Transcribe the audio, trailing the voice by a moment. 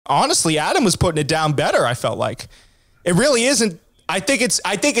honestly, Adam was putting it down better. I felt like it really isn't. I think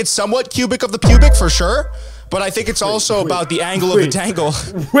it's somewhat cubic of the pubic for sure, but I think it's also about the angle of the tangle.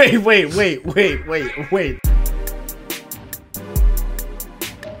 Wait.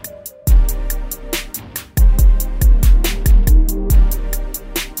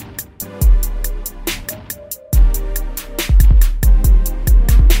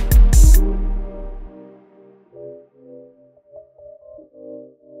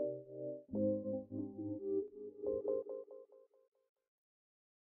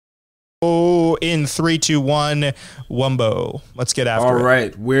 Oh, in 3, 2, 1, Wumbo. Let's get after it. All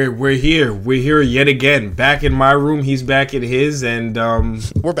right, we're here. We're here yet again. Back in my room, he's back in his, and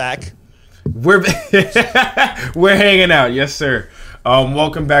we're back. We're we're hanging out, yes sir.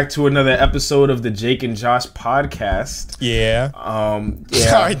 Welcome back to another episode of the Jake and Josh podcast. Yeah.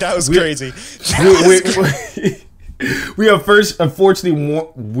 Yeah. All right, that was crazy. We are unfortunately,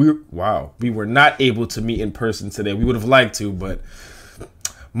 we were not able to meet in person today. We would have liked to, but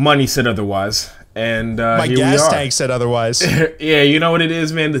money said otherwise. And my gas tank said otherwise. Yeah, you know what it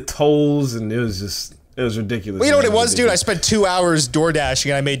is, man. The tolls, and it was ridiculous. Well, you know what it was, dude? I spent 2 hours door dashing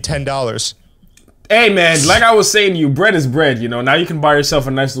and I made $10. Hey, man, like I was saying to you, bread is bread. You know, now you can buy yourself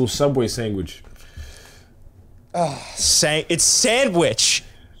a nice little Subway sandwich. It's sandwich.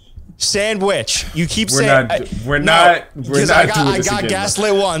 Sandwich. You keep saying we're not doing this again. I got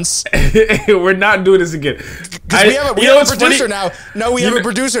gaslit once. We're not doing this again. We have a producer now. No, we have a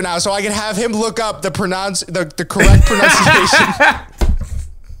producer now, so I can have him look up the correct pronunciation.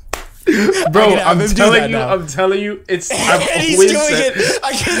 Bro, I'm telling you, it's. And he's doing it.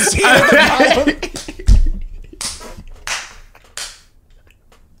 I can see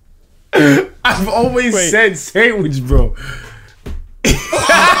it. I've always said sandwich, bro.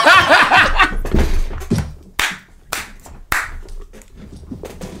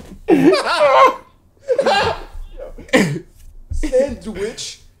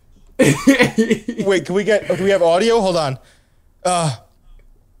 Sandwich. Wait, do we have audio? Hold on. I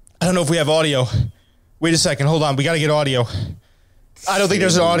don't know if we have audio. Wait a second. Hold on. We got to get audio. I don't think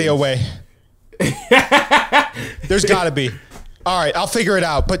there's an audio way. There's got to be. All right, I'll figure it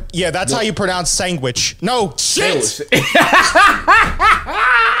out. But yeah, that's how you pronounce sandwich. No, shit.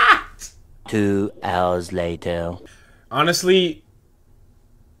 2 hours later. Honestly,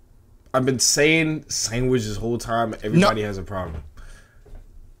 I've been saying sandwich this whole time. Everybody has a problem.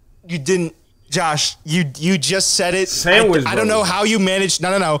 You didn't, Josh. You just said it. Sandwich. I don't know how you managed.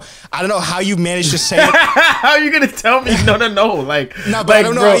 No. I don't know how you managed to say it. How are you gonna tell me? No. Like no, but I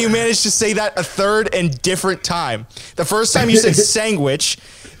don't know how you managed to say that a third and different time. The first time you said sandwich,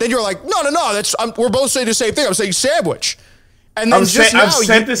 then you're like, no. We're both saying the same thing. I'm saying sandwich. And then I've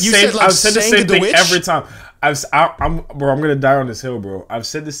said the same thing every time. I'm gonna die on this hill, bro. I've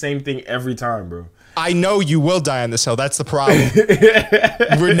said the same thing every time, bro. I know you will die on this hill. That's the problem.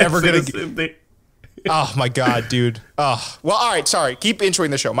 We're never gonna. Oh my god, dude. Oh well, all right. Sorry. Keep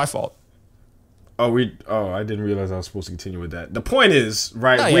introing the show. My fault. I didn't realize I was supposed to continue with that. The point is,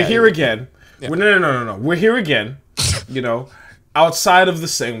 right? We're here again. Yeah. No. We're here again. You know, outside of the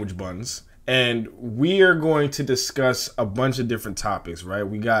sandwich buns. And we are going to discuss a bunch of different topics, right?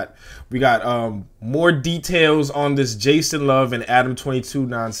 We got more details on this Jason Love and Adam 22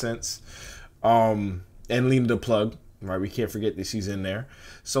 nonsense, and Lena the Plug, right? We can't forget that she's in there.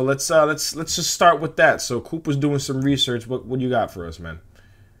 So let's just start with that. So Cooper's doing some research. What you got for us, man?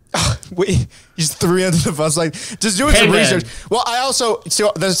 Wait, he's 3 under the bus, like just doing some research. Well, so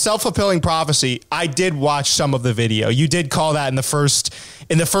the self-fulfilling prophecy. I did watch some of the video. You did call that in the first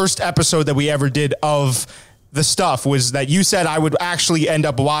episode that we ever did of the stuff, was that you said I would actually end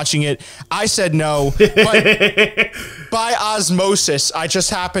up watching it. I said no, but by osmosis, I just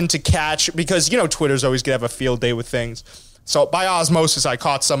happened to catch, because Twitter's always gonna have a field day with things. So by osmosis, I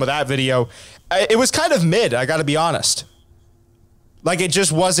caught some of that video. It was kind of mid. I got to be honest. Like, it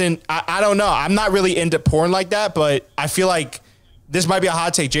just wasn't, I don't know. I'm not really into porn like that, but I feel like this might be a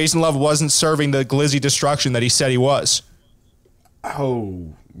hot take. Jason Love wasn't serving the glizzy destruction that he said he was.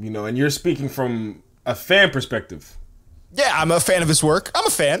 Oh, and you're speaking from a fan perspective. Yeah, I'm a fan of his work. I'm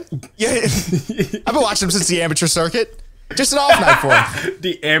a fan. Yeah, I've been watching him since the amateur circuit. Just an off night for him.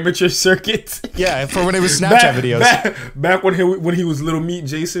 The amateur circuit? Yeah, for when it was Snapchat videos. Back when he was Little Meat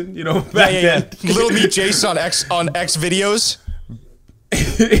Jason, back then. Little Meat Jason on X videos.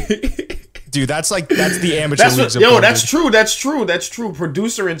 Dude, that's the amateur leagues of porn, that's true.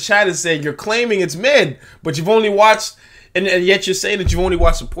 Producer in chat is saying you're claiming it's mid, but you've only watched, and yet you're saying that you've only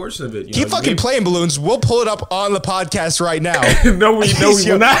watched a portion of it. Keep fucking playing, Balloons. We'll pull it up on the podcast right now. No, we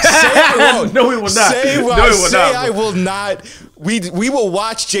will not. Say I won't. No, we will not. Say no, we will say not. I will not. we will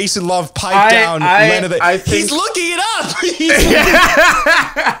watch Jason Love pipe down Land of the... He's looking it up.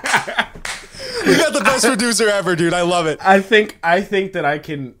 We got the best producer ever, dude. I love it. I think that I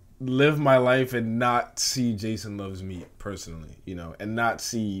can live my life and not see Jason Love's meat personally, and not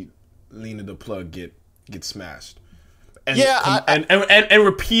see Lena the Plug get smashed. And, and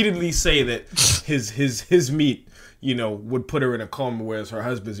repeatedly say that his meat, would put her in a coma, whereas her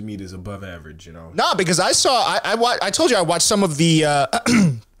husband's meat is above average. No, because I told you I watched some of the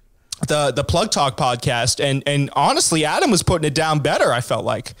the Plug Talk podcast, and honestly, Adam was putting it down better. I felt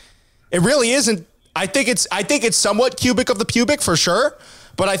like it really isn't. I think it's somewhat cubic of the pubic for sure.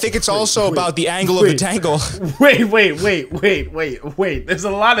 But I think it's also about the angle of the tangle. Wait. There's a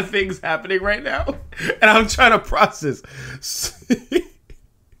lot of things happening right now, and I'm trying to process.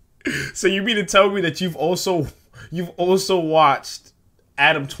 So you mean to tell me that you've also watched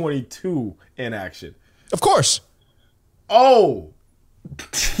Adam 22 in action? Of course. Oh.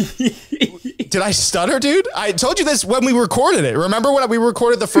 Did I stutter, dude? I told you this when we recorded it. Remember when we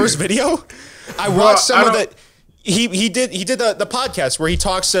recorded the first video? I watched some of the... He did the podcast where he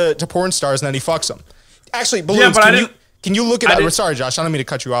talks to porn stars and then he fucks them. Actually, Balloons, can you look it up? Sorry, Josh, I don't mean to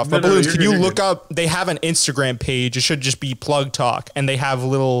cut you off. But Balloons, can you look up? They have an Instagram page. It should just be Plug Talk, and they have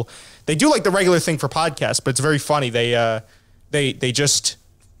they do like the regular thing for podcasts, but it's very funny. They just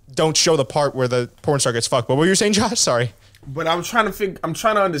don't show the part where the porn star gets fucked. But what were you saying, Josh? Sorry. But I'm trying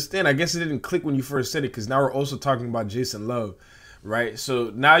to understand. I guess it didn't click when you first said it, because now we're also talking about Jason Love, right?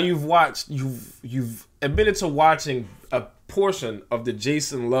 So now you've admitted to watching a portion of the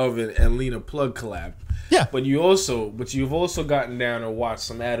Jason Love and Lena Plug collab. Yeah. But you've also gotten down and watched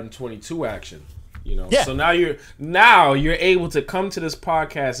some Adam 22 action. Yeah. So now you're able to come to this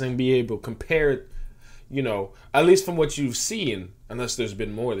podcast and be able to compare it, at least from what you've seen, unless there's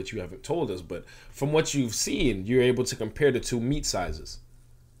been more that you haven't told us, but from what you've seen, you're able to compare the two meat sizes.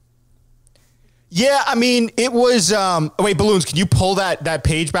 Yeah, I mean, it was... wait, Balloons, can you pull that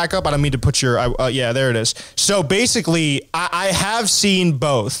page back up? I don't mean to put your... yeah, there it is. So basically, I have seen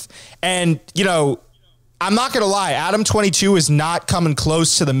both. And, I'm not going to lie. Adam 22 is not coming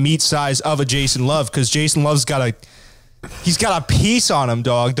close to the meat size of a Jason Love, because Jason Love's got a piece on him,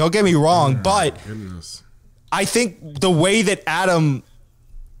 dog. Don't get me wrong. But I think the way that Adam...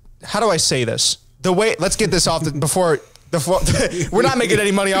 How do I say this? Let's get this off before... We're not making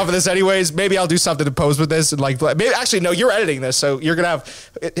any money off of this anyways. Maybe I'll do something to pose with this. And actually, no, you're editing this. So you're going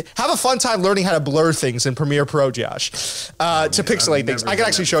to have a fun time learning how to blur things in Premiere Pro, Josh, to pixelate things. I can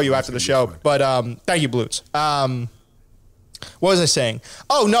actually show you after the show, but thank you, Blues. What was I saying?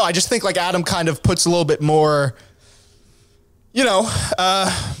 Oh, no, I just think Adam kind of puts a little bit more,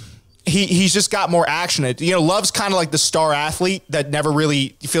 he's just got more action. Love's kind of like the star athlete that never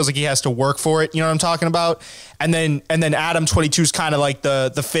really feels like he has to work for it. You know what I'm talking about? And then Adam 22 is kind of like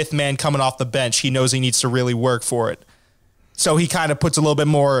the fifth man coming off the bench. He knows he needs to really work for it. So he kind of puts a little bit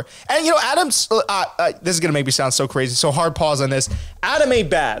more. And, Adam's, this is going to make me sound so crazy. So hard pause on this. Adam ain't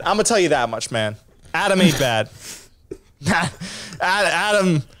bad. I'm going to tell you that much, man. Adam ain't bad.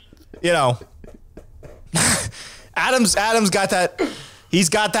 Adam, Adam's got that. He's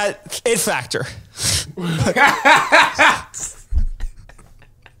got that it factor.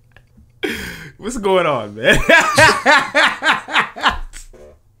 What's going on, man?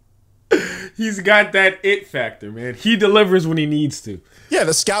 He's got that it factor, man. He delivers when he needs to. Yeah,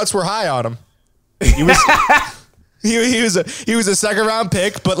 the scouts were high on him. He was he was a second round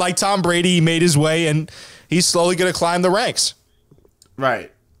pick, but like Tom Brady, he made his way, and he's slowly going to climb the ranks.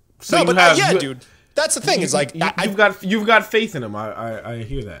 Right. So no, but dude. That's the thing. It's you've got faith in him. I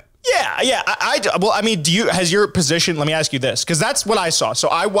hear that. Yeah. Well, I mean, has your position? Let me ask you this, because that's what I saw. So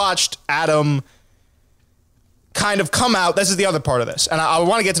I watched Adam kind of come out. This is the other part of this, and I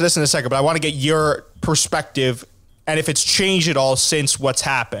want to get to this in a second, but I want to get your perspective and if it's changed at all since what's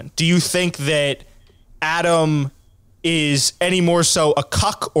happened. Do you think that Adam is any more so a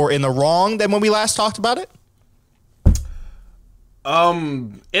cuck or in the wrong than when we last talked about it?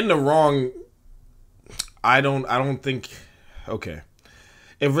 In the wrong. I don't think. Okay,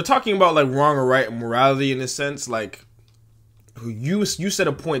 if we're talking about wrong or right morality in a sense, you said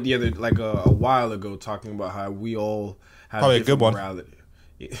a point the other a while ago talking about how we all have probably a good one. Morality.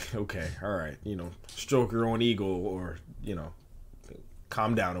 Okay, all right, stroke your own ego or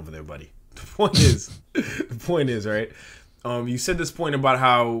calm down over there, buddy. The point is, right? You said this point about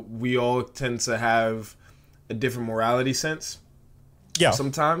how we all tend to have a different morality sense. Yeah,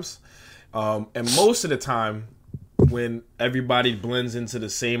 sometimes. And most of the time, when everybody blends into the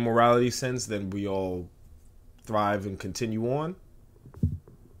same morality sense, then we all thrive and continue on.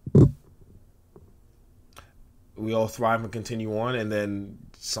 we all thrive and continue on, and then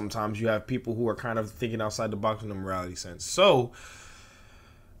sometimes you have people who are kind of thinking outside the box in a morality sense. So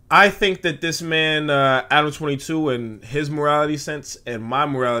I think that this man, Adam 22, and his morality sense and my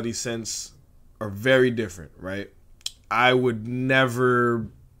morality sense are very different, right? I would never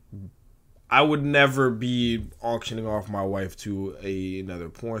be auctioning off my wife to another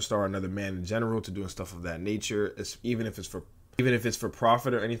porn star, another man in general, to doing stuff of that nature, even if it's for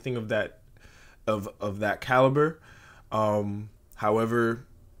profit or anything of that caliber. However,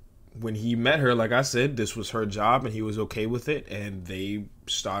 when he met her, like I said, this was her job and he was okay with it, and they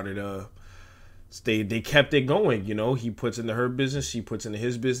started they kept it going. You know, he puts into her business, she puts into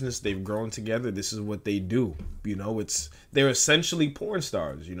his business. They've grown together. This is what they do. You know, they're essentially porn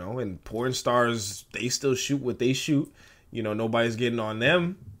stars, you know, and porn stars, they still shoot what they shoot. You know, nobody's getting on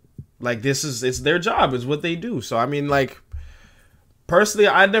them. Like, it's their job, it's what they do. So, I mean, like, personally,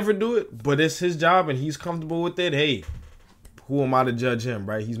 I'd never do it, but it's his job and he's comfortable with it. Hey, who am I to judge him,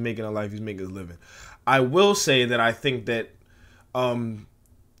 right? He's making a life, he's making a living. I will say that I think that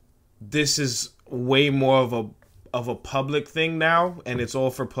this is way more of a public thing now, and it's all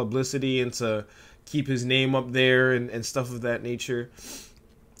for publicity and to keep his name up there and stuff of that nature.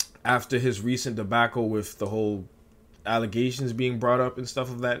 After his recent debacle with the whole allegations being brought up and stuff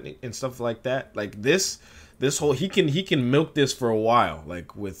like that, like this whole he can milk this for a while,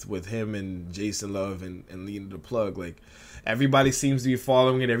 like with him and Jason Love and leading the plug. Like, everybody seems to be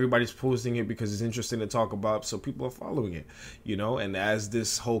following it. Everybody's posting it because it's interesting to talk about. So people are following it, you know. And as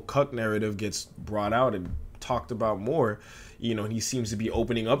this whole cuck narrative gets brought out and talked about more, you know, and he seems to be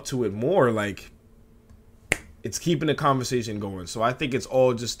opening up to it more, like, it's keeping the conversation going. So I think it's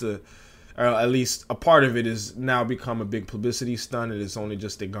all just or at least a part of it is now become a big publicity stunt, and it's only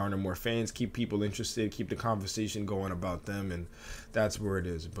just to garner more fans, keep people interested, keep the conversation going about them, and that's where it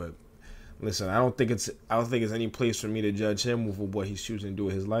is. But listen, I don't think it's any place for me to judge him with what he's choosing to do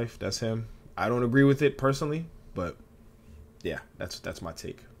with his life. That's him. I don't agree with it personally, but yeah, that's my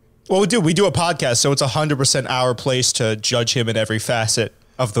take. Well, we do a podcast, so it's 100% our place to judge him in every facet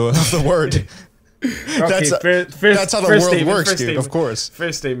of the word. Okay, that's how the world works, dude. Statement. Of course.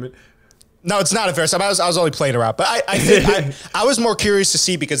 Fair statement. No, it's not a fair statement. I was only playing around, but I think I was more curious to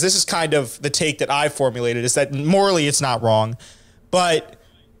see, because this is kind of the take that I formulated, is that morally it's not wrong, but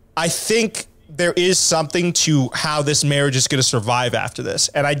I think there is something to how this marriage is going to survive after this.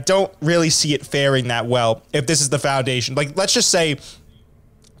 And I don't really see it faring that well if this is the foundation. Like, let's just say,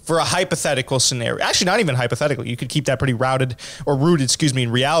 for a hypothetical scenario, actually not even hypothetical, you could keep that pretty rooted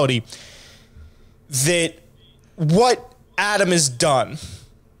in reality, that what Adam has done,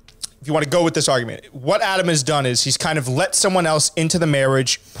 if you want to go with this argument, what Adam has done is he's kind of let someone else into the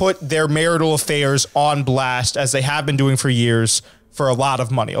marriage, put their marital affairs on blast, as they have been doing for years, for a lot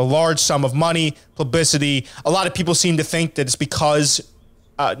of money, a large sum of money, publicity. A lot of people seem to think that it's because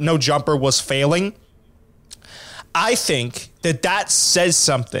No Jumper was failing. I think that says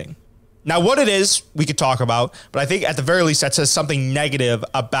something. Now, what it is, we could talk about, but I think at the very least that says something negative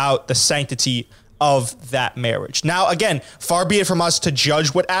about the sanctity of that marriage. Now, again, far be it from us to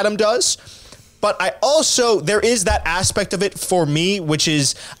judge what Adam does, but there is that aspect of it for me, which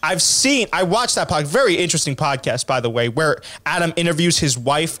is, I watched that podcast, very interesting podcast, by the way, where Adam interviews his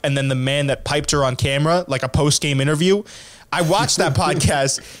wife and then the man that piped her on camera, like a post-game interview. I watched that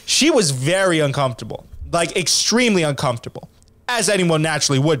podcast. She was very uncomfortable, like extremely uncomfortable, as anyone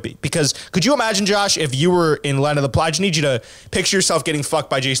naturally would be. Because could you imagine, Josh, if you were in Len of the Plot? I just need you to picture yourself getting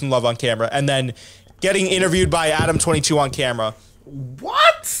fucked by Jason Love on camera and then getting interviewed by Adam 22 on camera.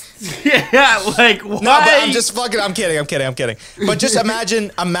 What? Yeah, like, why? No, but I'm kidding. But just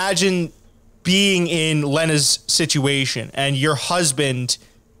imagine being in Lena's situation and your husband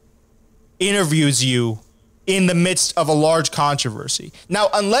interviews you in the midst of a large controversy. Now,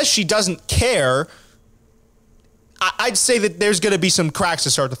 unless she doesn't care, I'd say that there's going to be some cracks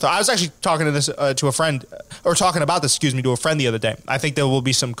to start to thaw. I was actually talking to a friend the other day. I think there will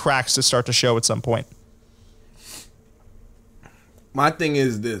be some cracks to start to show at some point. My thing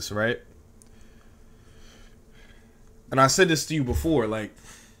is this, right? And I said this to you before, like,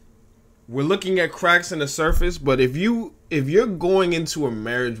 we're looking at cracks in the surface, but if you're going into a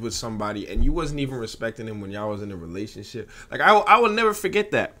marriage with somebody and you wasn't even respecting him when y'all was in a relationship, like, I will never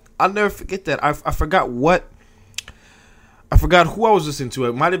forget that. I'll never forget that. I forgot who I was listening to.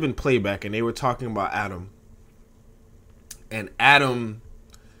 It might have been Playback, and they were talking about Adam. And Adam,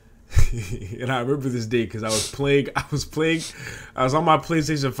 and I remember this day because I was on my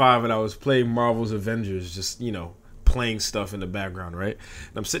PlayStation 5 and I was playing Marvel's Avengers, just, you know, playing stuff in the background, right?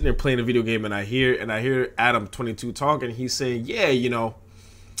 And I'm sitting there playing a video game, and I hear Adam 22 talking. He's saying, yeah, you know,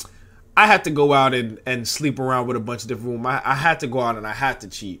 I had to go out and sleep around with a bunch of different women. I had to go out and I had to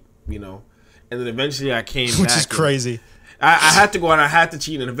cheat, you know. And then eventually I came back. Which is crazy. I had to go out and I had to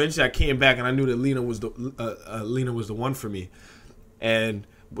cheat. And eventually I came back and I knew that Lena was the one for me. And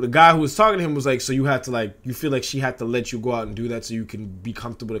the guy who was talking to him was like, so you had to like, you feel like she had to let you go out and do that so you can be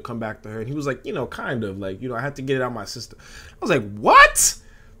comfortable to come back to her. And he was like, you know, kind of like, you know, I had to get it out of my system. I was like, what?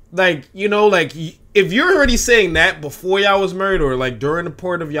 Like, you know, like if you're already saying that before y'all was married or like during the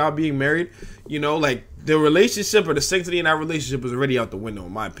point of y'all being married, you know, like the relationship or the sanctity in that relationship was already out the window,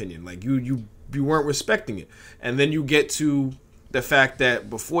 in my opinion. Like you weren't respecting it. And then you get to the fact that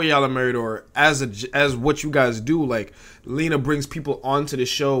before y'all are married or as what you guys do, like Lena brings people onto the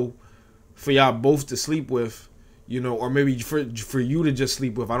show for y'all both to sleep with, you know, or maybe for you to just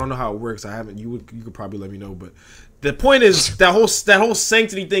sleep with. I don't know how it works. I haven't. You could probably let me know. But the point is that whole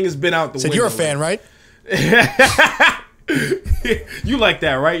sanctity thing has been out the window. You're a fan, right? You like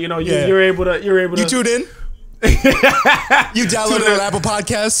that, right? You know, you're able to. You tuned in. You downloaded it on Apple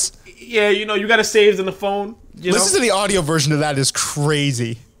Podcasts. Yeah, you know, you got it saved in the phone. Listen to the audio version of that. Is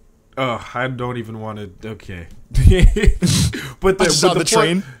crazy. Oh, I don't even want to. Okay. But the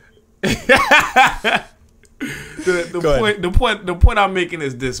train. The point I'm making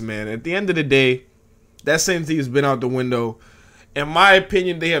is this, man. At the end of the day, that sanctity has been out the window. In my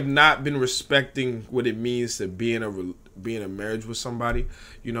opinion, they have not been respecting what it means to be in a marriage with somebody,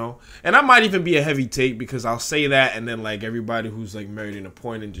 you know. And I might even be a heavy take because I'll say that, and then like everybody who's like married in the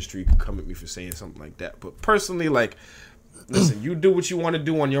porn industry could come at me for saying something like that. But personally, like, listen, you do what you want to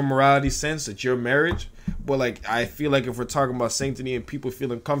do on your morality sense. It's your marriage. But like, I feel like if we're talking about sanctity and people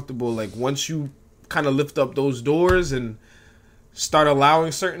feeling comfortable, like once you kind of lift up those doors and start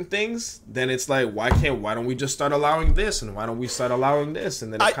allowing certain things, then it's like, why don't we just start allowing this, and why don't we start allowing this,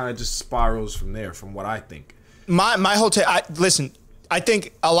 and then it kind of just spirals from there, from what I think. My whole take, listen, I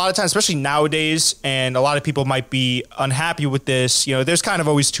think a lot of times, especially nowadays, and a lot of people might be unhappy with this, you know, there's kind of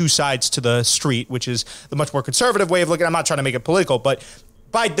always two sides to the street, which is the much more conservative way of looking. I'm not trying to make it political, but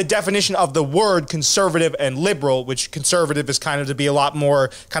by the definition of the word conservative and liberal, which conservative is kind of to be a lot more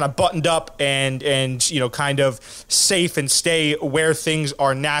kind of buttoned up and you know, kind of safe and stay where things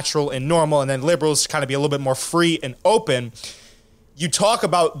are natural and normal, and then liberals kind of be a little bit more free and open. You talk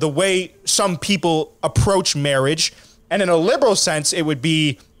about the way some people approach marriage, and in a liberal sense, it would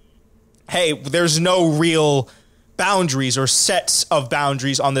be, hey, there's no real boundaries or sets of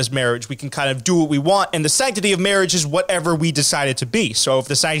boundaries on this marriage. We can kind of do what we want, and the sanctity of marriage is whatever we decide it to be. So if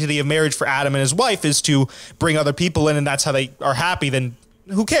the sanctity of marriage for Adam and his wife is to bring other people in and that's how they are happy, then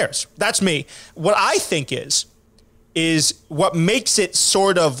who cares? That's me. What I think is what makes it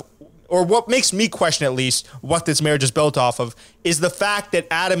sort of, or what makes me question at least what this marriage is built off of, is the fact that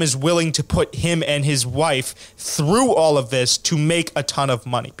Adam is willing to put him and his wife through all of this to make a ton of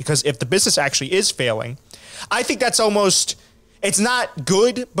money. Because if the business actually is failing, I think that's almost, it's not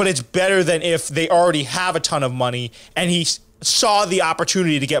good, but it's better than if they already have a ton of money and he saw the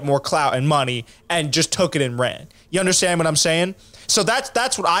opportunity to get more clout and money and just took it and ran. You understand what I'm saying? So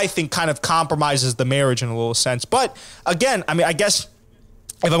that's what I think kind of compromises the marriage in a little sense. But again, I mean, I guess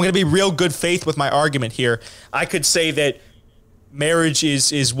if I'm going to be real good faith with my argument here, I could say that marriage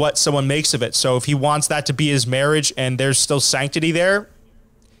is what someone makes of it. So if he wants that to be his marriage and there's still sanctity there,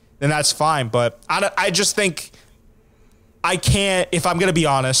 then that's fine. But I just think I can't, if I'm going to be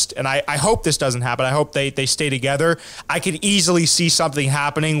honest, and I hope this doesn't happen. I hope they stay together. I could easily see something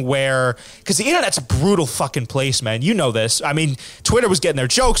happening where, because the internet's a brutal fucking place, man. You know this. I mean, Twitter was getting their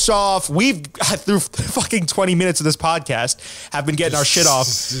jokes off. We've, through fucking 20 minutes of this podcast, have been getting our shit off.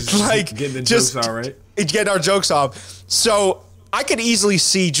 Like, getting the jokes out, right? Getting our jokes off. So I could easily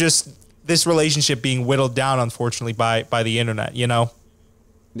see just this relationship being whittled down, unfortunately, by the internet, you know?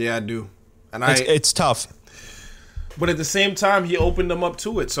 Yeah, I do. And it's tough. But at the same time, he opened them up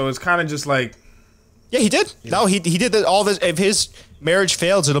to it. So it's kind of just like... Yeah, he did. Yeah. No, he did all this. If his marriage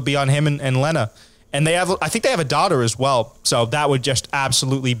fails, it'll be on him and Lena. And I think they have a daughter as well. So that would just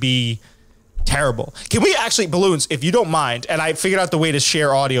absolutely be terrible. Can we actually, Balloons, if you don't mind, and I figured out the way to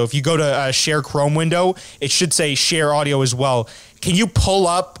share audio. If you go to share Chrome window, it should say share audio as well. Can you pull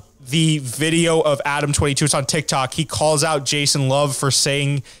up the video of Adam 22? It's on TikTok. He calls out Jason Love for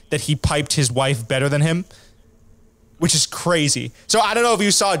saying that he piped his wife better than him, which is crazy. So I don't know if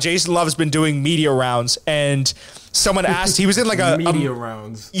you saw, Jason Love has been doing media rounds, and someone asked, he was in like a media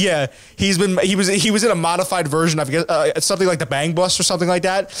rounds. Yeah, he was in a modified version of something like the Bang Bus or something like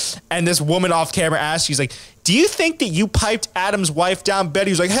that. And this woman off camera asked, she's like, "Do you think that you piped Adam's wife down better?"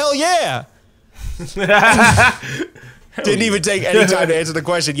 He was like, "Hell yeah." Didn't even take any time to answer the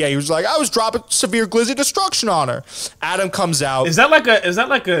question. Yeah, he was like, I was dropping severe glizzy destruction on her. Adam comes out. Is that like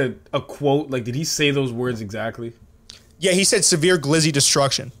a quote? Like, did he say those words exactly? Yeah, he said severe glizzy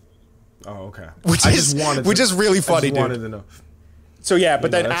destruction. Oh, okay. Which is really funny, dude. Wanted to know. So yeah,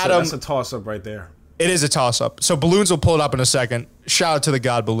 but then Adam. That's a toss up right there. It is a toss up. So Balloons will pull it up in a second. Shout out to the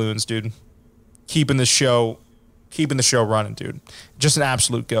God Balloons, dude. Keeping the show running, dude. Just an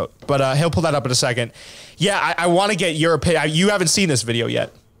absolute goat. But he'll pull that up in a second. Yeah, I want to get your opinion. You haven't seen this video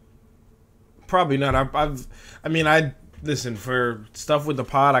yet. Probably not. I listen, for stuff with the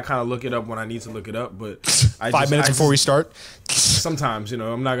pod, I kind of look it up when I need to look it up. But 5 minutes before we start. Sometimes,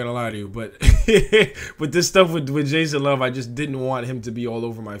 I'm not gonna lie to you, but with this stuff with Jason Love, I just didn't want him to be all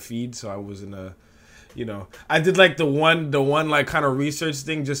over my feed, so I wasn't I did like the one like kind of research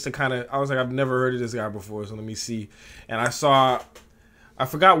thing just to I was like, I've never heard of this guy before, so let me see. And I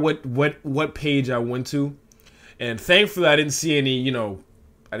forgot what page I went to, and thankfully I didn't see any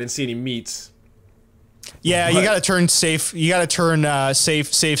meets. Yeah, but you got to turn safe. You got to turn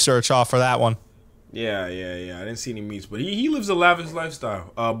safe search off for that one. Yeah. I didn't see any meets, but he lives a lavish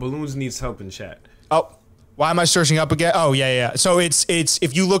lifestyle. Balloons needs help in chat. Oh. Why am I searching up again? Oh, yeah. So it's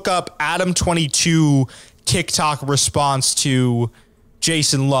if you look up Adam22 TikTok response to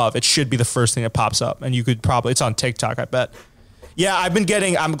Jason Love, it should be the first thing that pops up. And you could it's on TikTok, I bet. Yeah,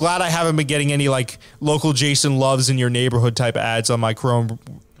 I'm glad I haven't been getting any like local Jason Loves in your neighborhood type ads on my Chrome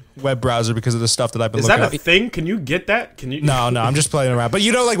web browser because of the stuff that I've been looking at. Is that a thing? Can you get that? Can you? No, I'm just playing around. But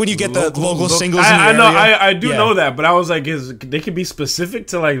like when you get the local singles I know, I do know that, but I was like, they could be specific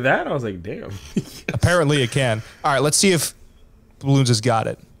to like that? I was like, damn. Apparently it can. All right, let's see if Balloons has got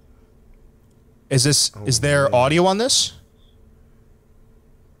it. Is there audio on this?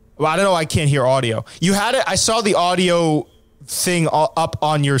 Well, I don't know. I can't hear audio. You had it. I saw the audio thing up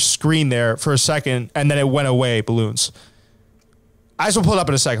on your screen there for a second, and then it went away, Balloons. I just will pull it up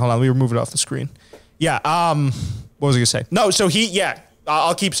in a second. Hold on. We were moving off the screen. Yeah. What was I going to say? No, so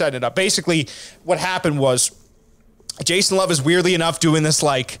I'll keep setting it up. Basically, what happened was Jason Love is weirdly enough doing this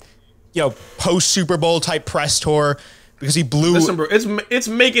like, post Super Bowl type press tour because he blew. Listen, bro, it's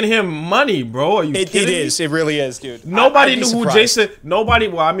making him money, bro. Are you kidding me? It is. It really is, dude. Nobody knew who Jason.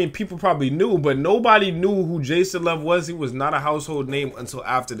 People probably knew, but nobody knew who Jason Love was. He was not a household name until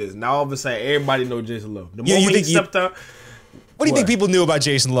after this. Now all of a sudden, everybody knows Jason Love. The moment he stepped out. What do you think people knew about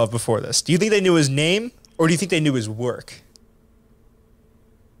Jason Love before this? Do you think they knew his name, or do you think they knew his work?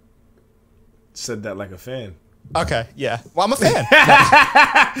 Said that like a fan. Okay, yeah. Well, I'm a fan.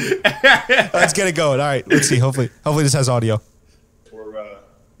 Let's get it going. All right, let's see. Hopefully this has audio.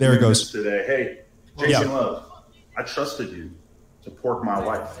 There it goes. Today. Hey, Jason Love, I trusted you to pork my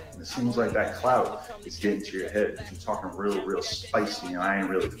wife. And it seems like that clout is getting to your head. You're talking real spicy, and I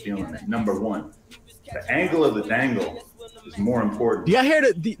ain't really feeling it. Number one, the angle of the dangle is more important. Do y'all hear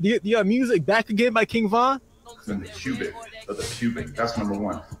the music Back Again by King Von? Than the cubic of the pubic. That's number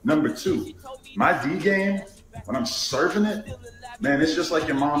one. Number two, my D game, when I'm serving it, man, it's just like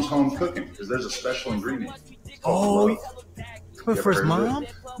your mom's home cooking because there's a special ingredient. First mom?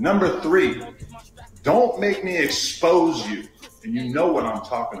 Number three, don't make me expose you. And you know what I'm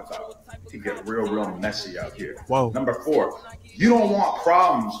talking about. It can get real messy out here. Whoa. Number four, you don't want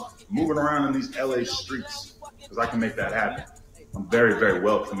problems moving around in these LA streets because I can make that happen. I'm very, very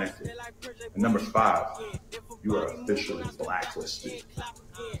well connected. And number five, you are officially blacklisted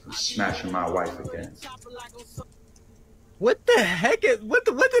for smashing my wife again. What the heck? What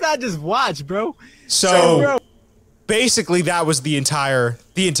did I just watch, bro? So basically, that was the entire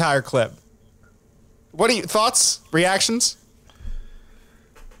clip. What are your thoughts, reactions?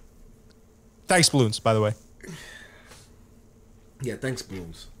 Thanks, Balloons, by the way. Yeah, thanks,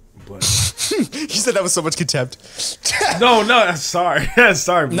 Balloons. But he said that with so much contempt. No, sorry.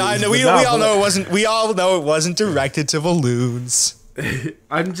 Sorry. No, we all know it wasn't. We all know it wasn't directed to Balloons.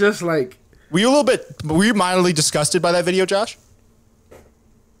 I'm just like. Were you minorly disgusted by that video, Josh?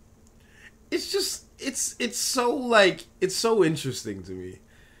 It's just it's so interesting to me.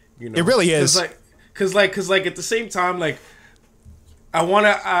 It really is. Cause at the same time, like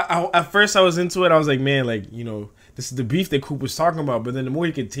I at first I was into it. I was like, man, this is the beef that Coop was talking about. But then the more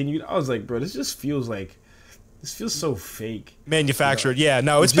he continued, I was like, bro, this feels so fake. Manufactured. Yeah,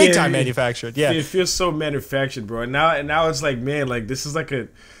 no, it's big time manufactured. Yeah. It feels so manufactured, bro. And now it's like, man, like this is like a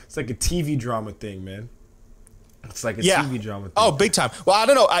TV drama thing, man. It's like a TV drama thing. Oh, big time. Well, I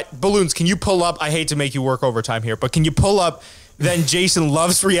don't know. Balloons, can you pull up? I hate to make you work overtime here, but can you pull up then Jason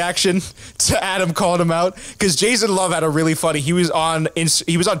Love's reaction to Adam calling him out? Because Jason Love had a really funny. He was on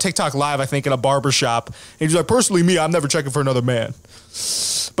TikTok Live, I think, in a barber shop. And he was like, personally, I'm never checking for another man.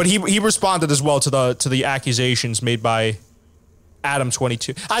 But But he responded as well to the accusations made by Adam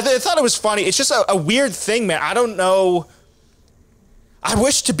 22. I thought it was funny. It's just a weird thing, man. I don't know. I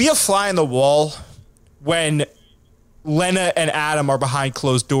wish to be a fly on the wall when Lena and Adam are behind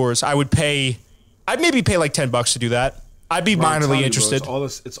closed doors. I'd maybe pay like $10 to do that. I'd be minorly interested. Bro,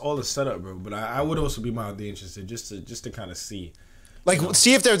 it's all the setup, bro. But I would also be mildly interested just to kind of see. Like,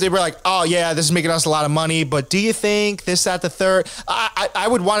 see if they were like, oh, yeah, this is making us a lot of money, but do you think this, that, the third? I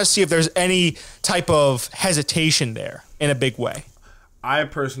would want to see if there's any type of hesitation there in a big way. I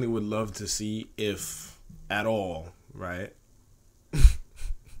personally would love to see if at all, right?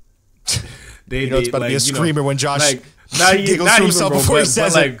 It's about to be a screamer when Josh giggles to himself before he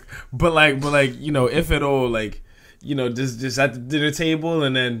says it. But like, you know, if at all, like, you know, just at the dinner table,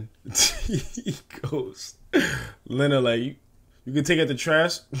 and then he goes, Lena, like, you can take out the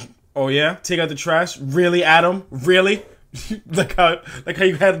trash. Oh yeah, take out the trash. Really, Adam? Really? like how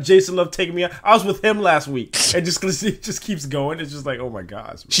you had Jason Love taking me out. I was with him last week, and it just keeps going. It's just like, oh my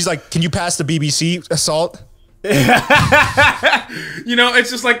gosh. She's like, can you pass the BBC assault? You know,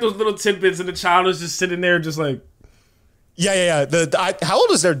 it's just like those little tidbits, and the child is just sitting there, just like, yeah. How old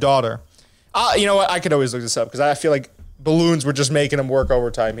is their daughter? You know what? I could always look this up because I feel like balloons were just making him work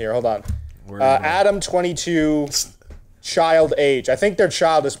overtime here. Hold on. Adam 22. Child age. I think their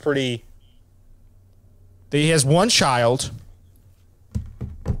child is pretty. He has one child.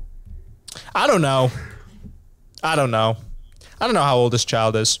 I don't know how old this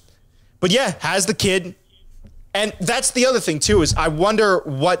child is. But yeah, has the kid. And that's the other thing too, is I wonder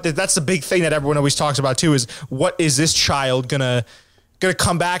that's the big thing that everyone always talks about too, is what is this child gonna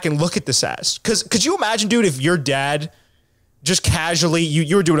come back and look at this as? Because could you imagine, dude, if your dad just casually,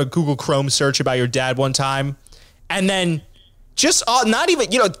 you were doing a Google Chrome search about your dad one time, and then just not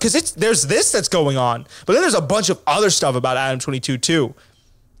even, you know, because there's this that's going on, but then there's a bunch of other stuff about Adam 22 too.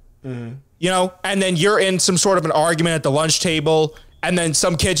 Mm-hmm. You know, and then you're in some sort of an argument at the lunch table, and then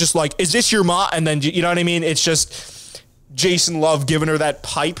some kid just like, is this your mom? And then, you know what I mean? It's just Jason Love giving her that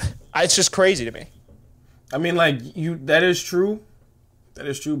pipe. It's just crazy to me. I mean, like, that is true. That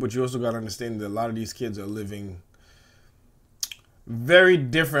is true, but you also got to understand that a lot of these kids are living very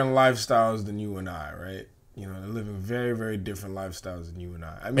different lifestyles than you and I, right? You know, they're living very, very different lifestyles than you and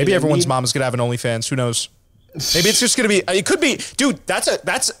I. Mean, maybe everyone's mom is going to have an OnlyFans. Who knows? Maybe it's just going to be, it could be, dude,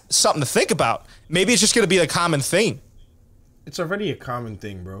 that's something to think about. Maybe it's just going to be a common thing. It's already a common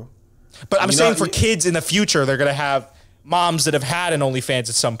thing, bro. But I'm saying for kids in the future, they're going to have moms that have had an OnlyFans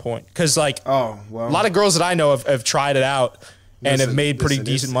at some point. Because, like, a lot of girls that I know have tried it out and have made pretty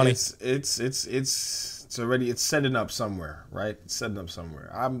decent money. It's already setting up somewhere, right? It's setting up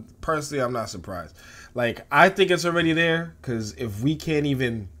somewhere. I'm not surprised. Like, I think it's already there, because if we can't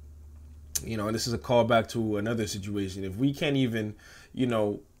even, you know, and this is a callback to another situation, if we can't even, you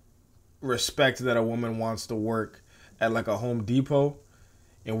know, respect that a woman wants to work at like a Home Depot,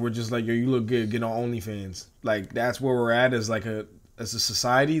 and we're just like, yo, you look good, get on OnlyFans. Like, that's where we're at as a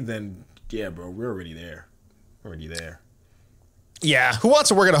society, then yeah, bro, we're already there. Yeah. Who wants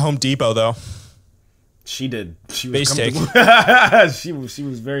to work at a Home Depot though? She did. She was base take. she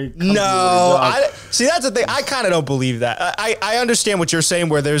was very. No, see, that's the thing. I kind of don't believe that. I understand what you're saying,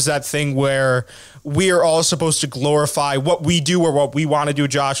 where there's that thing where we are all supposed to glorify what we do or what we want to do,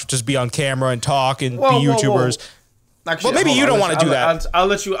 Josh, which is be on camera and talk and be YouTubers. Whoa. Actually, well, maybe you don't want to do that. I'll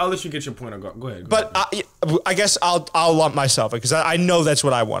let you get your point. Go ahead. But I guess I'll lump myself because I know that's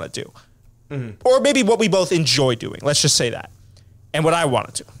what I want to do, or maybe what we both enjoy doing. Let's just say that, and what I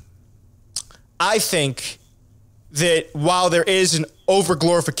want to do. I think that while there is an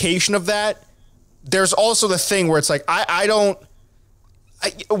over-glorification of that, there's also the thing where it's like, I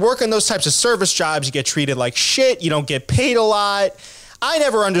work on those types of service jobs, you get treated like shit, you don't get paid a lot. I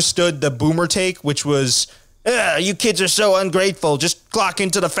never understood the boomer take, which was, you kids are so ungrateful, just clock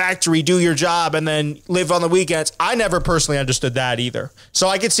into the factory, do your job, and then live on the weekends. I never personally understood that either. So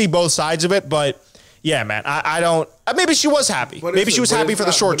I could see both sides of it, but yeah, man, I don't, maybe she was happy. Maybe she was happy for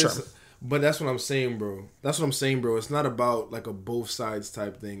the short term. But that's what I'm saying, bro. It's not about like a both sides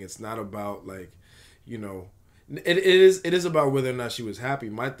type thing. It's not about like, you know, it is about whether or not she was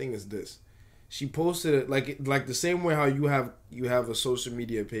happy. My thing is this: she posted it like the same way how you have a social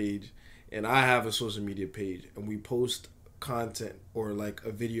media page and I have a social media page, and we post content or like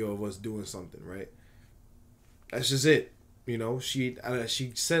a video of us doing something, right? That's just it. You know, she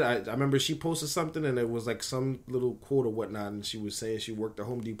said, I remember she posted something and it was like some little quote or whatnot, and she was saying she worked at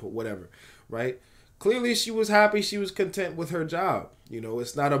Home Depot, whatever, right? Clearly she was happy, she was content with her job. You know,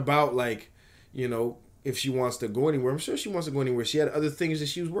 it's not about like, you know, if she wants to go anywhere. I'm sure she wants to go anywhere. She had other things that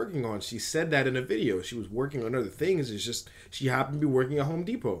she was working on. She said that in a video. She was working on other things. It's just she happened to be working at Home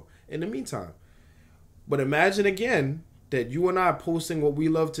Depot in the meantime. But imagine again that you and I are posting what we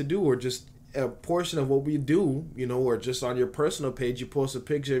love to do, or just a portion of what we do, you know, or just on your personal page, you post a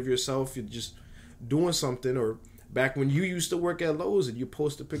picture of yourself, you're just doing something, or back when you used to work at Lowe's and you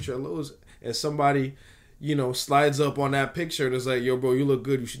post a picture at Lowe's and somebody, you know, slides up on that picture and it's like, yo, bro, you look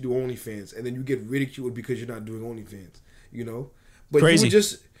good, you should do OnlyFans. And then you get ridiculed because you're not doing OnlyFans, you know? But crazy. You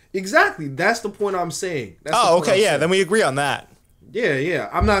just, exactly, that's the point I'm saying. Then we agree on that. Yeah.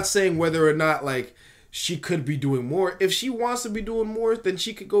 I'm not saying whether or not, like, she could be doing more. If she wants to be doing more, then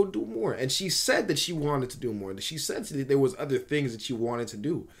she could go do more. And she said that she wanted to do more. She said that there was other things that she wanted to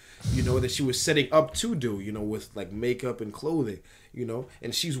do, you know, that she was setting up to do, you know, with like makeup and clothing, you know,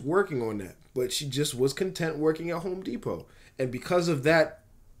 and she's working on that. But she just was content working at Home Depot. And because of that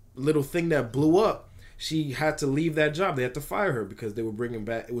little thing that blew up, she had to leave that job. They had to fire her because it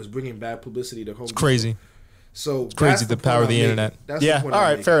was bringing bad publicity to Home Depot. Crazy. So it's crazy the power of the internet. Yeah. All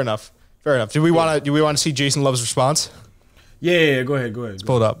right. Fair enough. Do we want to see Jason Love's response? Yeah. Go ahead. Let's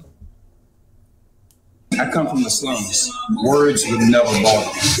pull it up. I come from the slums. Words would never bother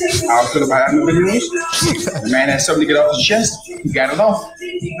me. How I feel about having videos? The man had something to get off his chest. He got it off.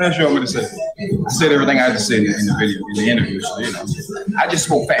 That's what I'm going to say. I said everything I had to say in the video, in the interview. So, you know, I just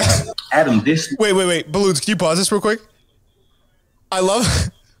spoke fast. Adam, this. Wait. Balloons, can you pause this real quick? I love.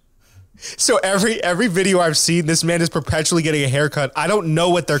 So every video I've seen, this man is perpetually getting a haircut. I don't know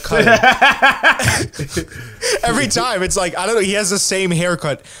what they're cutting. Every time it's like, I don't know. He has the same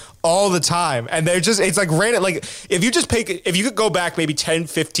haircut all the time. And they're just, it's like random. Like if you could go back maybe 10,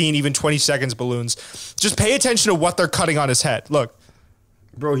 15, even 20 seconds, Balloons, just pay attention to what they're cutting on his head. Look.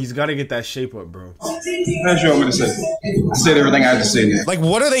 Bro, he's got to get that shape up, bro. That's what I'm going to say. I said everything I had to say there. Like,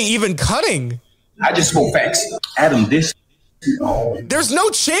 what are they even cutting? I just spoke facts. Adam, this. There's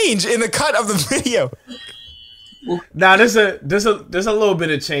no change in the cut of the video. Nah, there's a little bit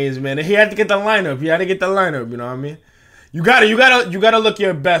of change, man. He had to get the lineup. You know what I mean? You gotta look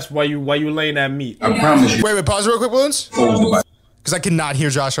your best while you laying that meat. I promise you. Wait, pause real quick, Balloons. Because I cannot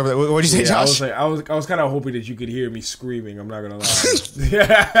hear Josh over there. What did you say, Josh? I was kind of hoping that you could hear me screaming. I'm not gonna lie.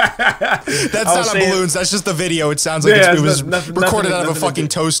 That's not on Balloons. That's just the video. It sounds like it was recorded out of a fucking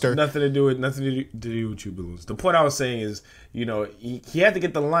toaster. Nothing to do with you, Balloons. The point I was saying is, you know, he had to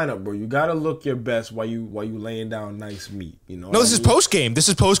get the lineup, bro. You gotta look your best while you laying down nice meat. You know. No, this is post game. This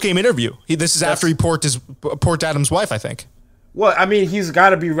is post game interview. This is after he porked Adam's wife, I think. Well, I mean, he's got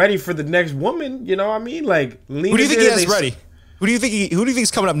to be ready for the next woman. You know what I mean? Like, who do you think he has ready? Who do you think is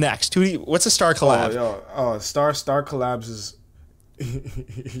coming up next? What's a star collab? Star collabs is.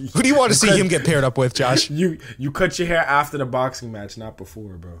 Who do you want to see him get paired up with, Josh? You cut your hair after the boxing match, not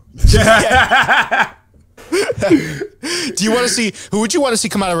before, bro. Do you want to see who would you want to see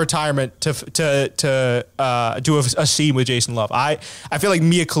come out of retirement to do a scene with Jason Love? I feel like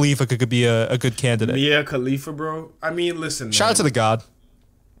Mia Khalifa could be a good candidate. Mia Khalifa, bro. I mean, listen. Shout out to the God.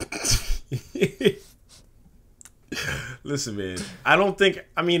 Listen, man. I don't think.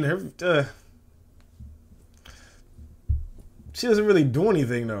 I mean, her. She doesn't really do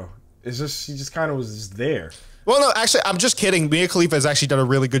anything though. It's just she just kind of was just there. Well, no, actually, I'm just kidding. Mia Khalifa has actually done a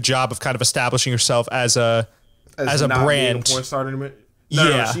really good job of kind of establishing herself as a brand. Porn star No,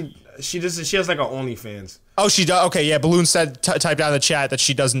 she has like an OnlyFans. Oh, she does. Okay, yeah. Balloon said typed out in the chat that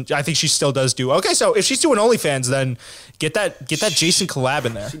she doesn't. I think she still does do. Okay, so if she's doing OnlyFans, then get that Jason collab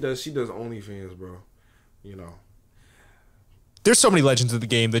in there. She does OnlyFans, bro. You know, there's so many legends of the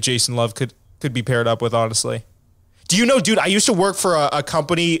game that Jason Love could be paired up with. Honestly, do you know, dude? I used to work for a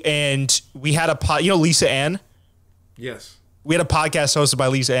company, and we had Lisa Ann. Yes. We had a podcast hosted by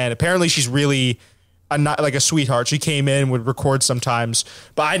Lisa Ann. Apparently, she's really like a sweetheart. She came in, would record sometimes,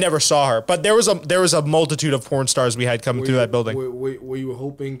 but I never saw her. But there was a multitude of porn stars we had coming through that building. Were you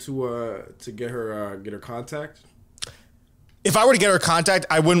hoping to get her contact? If I were to get her contact,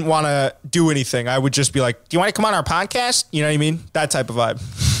 I wouldn't want to do anything. I would just be like, "Do you want to come on our podcast?" You know what I mean? That type of vibe.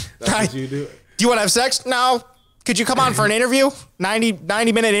 That's what you do. Do you want to have sex? No. Could you come on for an interview?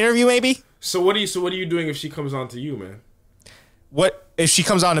 90-minute interview, maybe? So what are you doing if she comes on to you, man? What if she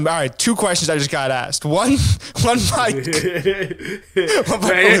comes on to me? All right, 2 questions I just got asked. One by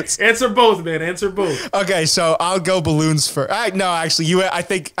answer both, man. Answer both. Okay, so I'll go Balloons first. No, actually, I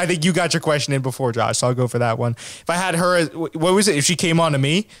think you got your question in before, Josh. So I'll go for that one. If I had her, what was it? If she came on to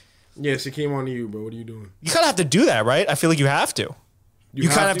me? Yeah, she came on to you, bro. What are you doing? You kind of have to do that, right? I feel like you have to. You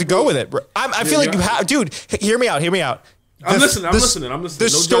kind of have to go with it, bro. I feel like you have, dude. Hear me out. I'm listening. The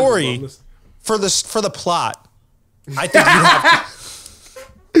story for the plot. I think you have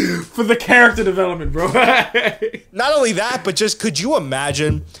to. For the character development, bro. Not only that, but just could you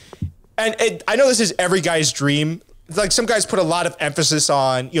imagine? And I know this is every guy's dream. Like some guys put a lot of emphasis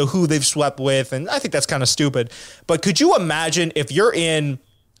on, who they've slept with, and I think that's kind of stupid. But could you imagine if you're in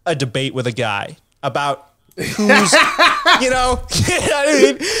a debate with a guy about who's, you know what I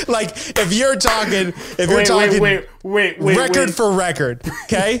mean? Like if you're talking record for record,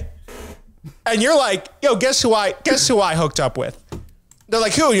 okay? And you're like, yo, guess who I hooked up with? They're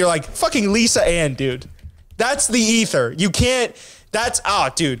like, who? And you're like, fucking Lisa Ann, dude. That's the ether. You can't.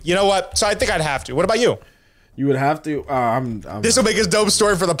 Dude. You know what? So I think I'd have to. What about you? You would have to. This will make a dope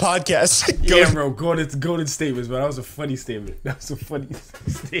story for the podcast. Bro. Golden statements, but that was a funny statement.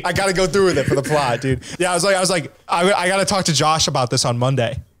 I gotta go through with it for the plot, dude. Yeah, I was like, I gotta talk to Josh about this on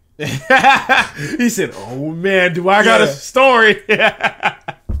Monday. He said, "Oh man, do I got a story?"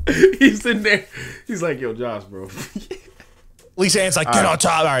 He's in there. He's like, "Yo, Josh, bro." Lisa Ann's like, get on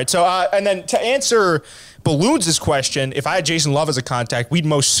top. All right. So, and then to answer Balloons' question, if I had Jason Love as a contact, we'd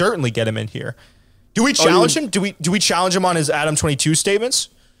most certainly get him in here. Do we challenge him? Do we challenge him on his Adam 22 statements?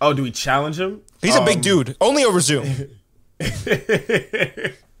 Oh, do we challenge him? He's a big dude. Only over Zoom.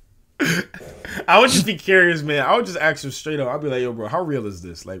 I would just be curious, man. I would just ask him straight up. I'd be like, yo, bro, how real is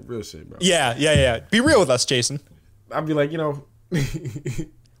this? Like, real shit, bro. Yeah. Be real with us, Jason. I'd be like,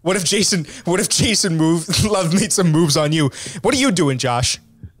 What if Jason Love made some moves on you? What are you doing, Josh?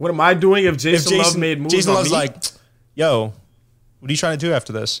 What am I doing if Jason Love made moves Jason on Love's me? like, yo, what are you trying to do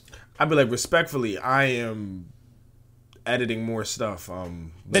after this? I'd be like, respectfully, I am editing more stuff.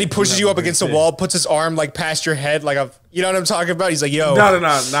 Then he pushes you up against the wall, puts his arm like past your head, like you know what I'm talking about? He's like, yo.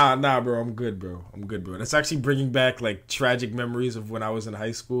 Nah, bro. I'm good, bro. That's actually bringing back like tragic memories of when I was in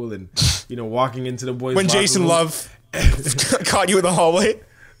high school and, walking into the boys' when Jason Love caught you in the hallway.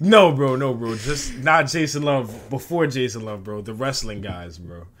 No, bro. Just not Jason Love. Before Jason Love, bro. The wrestling guys,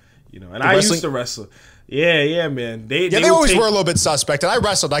 bro. And I used to wrestle. Yeah, man. They always were a little bit suspect, and I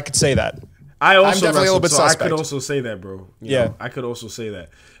wrestled. I could say that. I'm definitely a little bit suspect. I could also say that, bro. I could also say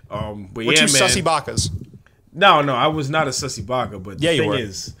that. But Were you sussy bakas? No, I was not a sussy baka. But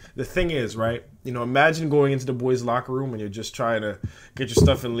the thing is, right? Imagine going into the boys' locker room and you're just trying to get your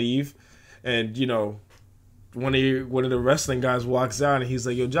stuff and leave, and one of the wrestling guys walks out and he's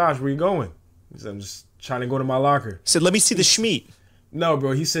like, "Yo, Josh, where you going?" He said, "I'm just trying to go to my locker." He said, "Let me see the schmeat." No,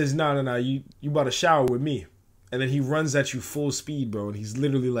 bro. He says, "No. You about to shower with me," and then he runs at you full speed, bro. And he's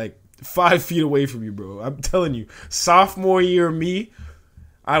literally like 5 feet away from you, bro. I'm telling you, sophomore year me,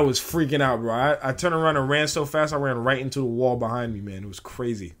 I was freaking out, bro. I turned around and ran so fast, I ran right into the wall behind me, man. It was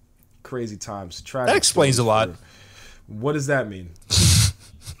crazy times. That explains a lot. What does that mean?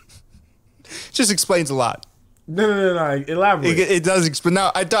 Just explains a lot. No. Elaborate. It does explain.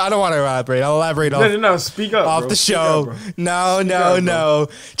 No, I don't want to elaborate. I'll elaborate off. No. Speak up, off bro. the show. No.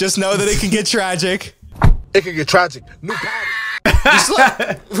 Just know that it can get tragic. It can get tragic. New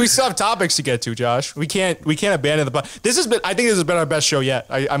party. We still have topics to get to, Josh. We can't abandon the. I think this has been our best show yet.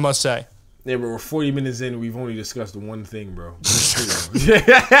 I must say. Yeah, but we're 40 minutes in and we've only discussed one thing, bro.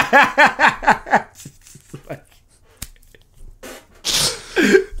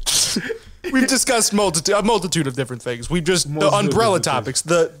 We've discussed a multitude of different things. We've just the umbrella topics,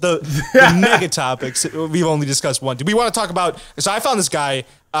 the mega topics. We've only discussed one. Do we want to talk about? So I found this guy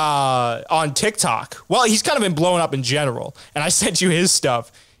on TikTok. Well, he's kind of been blowing up in general, and I sent you his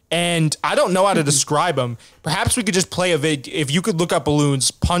stuff. And I don't know how to describe him. Perhaps we could just play a vid. If you could look up Balloons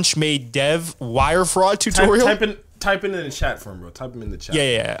Punch Made Dev wire fraud tutorial. Type in the chat for him, bro. Type him in the chat.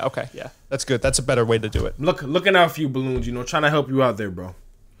 Yeah. Okay. Yeah. That's good. That's a better way to do it. Looking out for you, Balloons. Trying to help you out there, bro.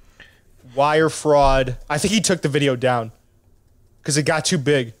 Wire fraud. I think he took the video down because it got too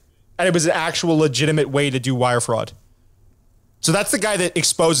big, and it was an actual legitimate way to do wire fraud. So that's the guy that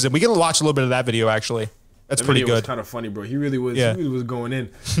exposes him. We can watch a little bit of that video actually. That's pretty good. Was kind of funny, bro. He really was. Yeah. He really was going in.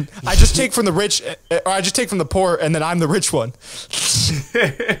 I just take from the rich, or I just take from the poor, and then I'm the rich one.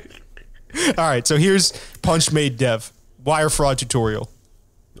 All right. So here's Punch Made Dev wire fraud tutorial.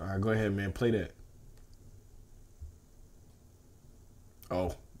 All right, go ahead, man. Play that.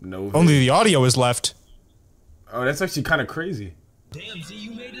 Oh. No. Only the audio is left. Oh, that's actually kind of crazy. Damn, Z,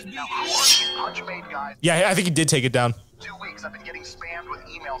 you made this video. Punch Made, guys. Yeah, I think he did take it down. 2 weeks I've been getting spammed with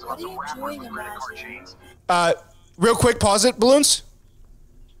emails about some rappers with credit card chains. Real quick, pause it, Balloons.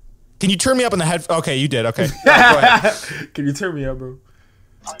 Can you turn me up in the head? Okay, you did. Okay. Right, go ahead. Can you turn me up, bro?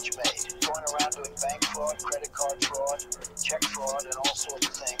 Punch Made, going around doing bank fraud, credit card fraud, check fraud, and all sorts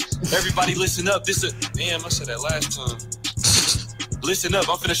of things. Everybody listen up. Damn, I said that last time. Listen up,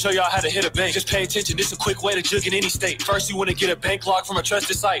 I'm finna show y'all how to hit a bank. Just pay attention, this a quick way to jug in any state. First, you wanna get a bank log from a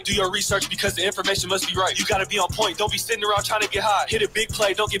trusted site. Do your research because the information must be right. You gotta be on point, don't be sitting around trying to get high. Hit a big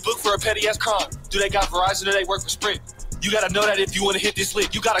play, don't get booked for a petty ass crime. Do they got Verizon or they work for Sprint? You gotta know that if you wanna hit this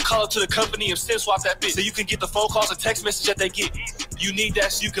lick, you gotta call up to the company and SIM swap that bitch so you can get the phone calls and text message that they get. You need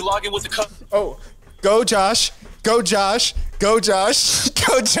that so you can log in with the company. Oh, go Josh. Go Josh. Go Josh.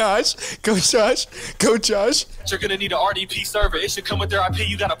 Go Josh. Go Josh. Go Josh. You're gonna need an RDP server. It should come with their IP.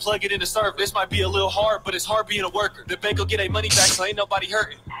 You gotta plug it in the server. This might be a little hard, but it's hard being a worker. The bank will get their money back, so ain't nobody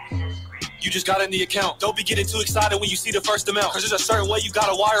hurting. You just got in the account. Don't be getting too excited when you see the first amount. Cause there's a certain way you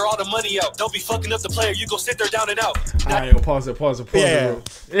gotta wire all the money out. Don't be fucking up the player. You go sit there down and out. Alright, pause it. Yeah.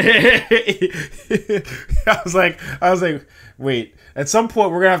 I was like, wait. At some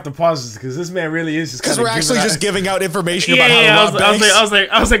point, we're gonna have to pause this because this man really is just because we're actually just giving out information about how to rob banks.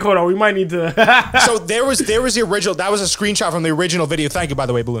 I was like, hold on, we might need to. So there was the original. That was a screenshot from the original video. Thank you, by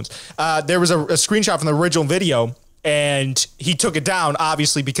the way, Balloons. There was a screenshot from the original video, and he took it down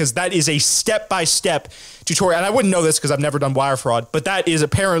obviously because that is a step-by-step tutorial. And I wouldn't know this because I've never done wire fraud, but that is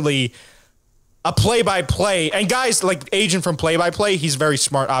apparently a play-by-play. And guys, like Agent from Play-by-Play, he's very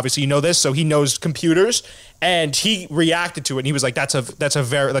smart. Obviously, you know this, so he knows computers. And he reacted to it, and he was like, "That's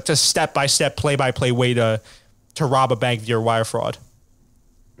a step-by-step, play-by-play way to rob a bank via wire fraud."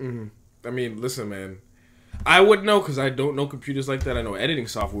 Mm-hmm. I mean, listen, man, I wouldn't know because I don't know computers like that. I know editing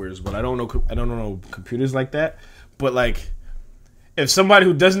softwares, but I don't know computers like that. But like, if somebody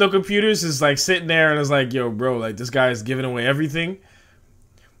who doesn't know computers is like sitting there and is like, "Yo, bro, like this guy is giving away everything."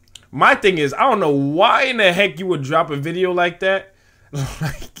 My thing is, I don't know why in the heck you would drop a video like that,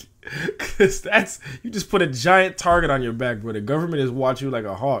 like. Because you just put a giant target on your back, bro. The government is watching you like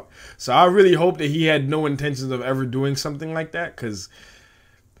a hawk. So I really hope that he had no intentions of ever doing something like that. Because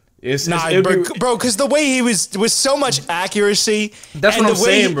bro. Because the way he was with so much accuracy. That's what I'm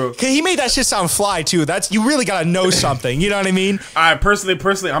saying, bro. He made that shit sound fly too. You really gotta know something. You know what I mean? All right,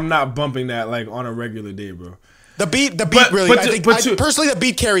 personally, I'm not bumping that like on a regular day, bro. The beat really. Personally, the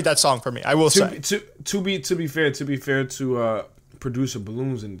beat carried that song for me. I will say. To be fair to producer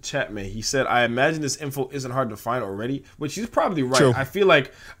Balloons in the chat, man, he said, "I imagine this info isn't hard to find already," which he's probably right. True. I feel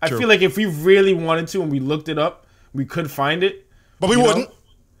like if we really wanted to and we looked it up, we could find it, but we wouldn't.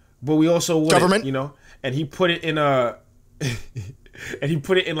 But we also wouldn't, government, you know. And he put it in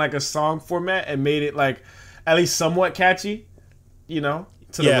like a song format and made it like at least somewhat catchy, you know,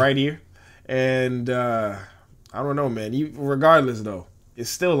 to the right ear. And I don't know, man. Regardless, though, it's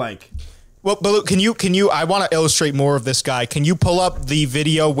still like. Well, Baloo, can you? I want to illustrate more of this guy. Can you pull up the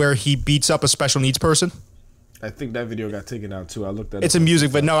video where he beats up a special needs person? I think that video got taken out too. I looked at it. It's a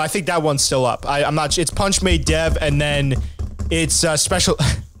music, but no, I think that one's still up. I'm not. It's Punch Made Dev, and then it's special.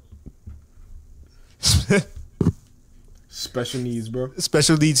 Special needs, bro.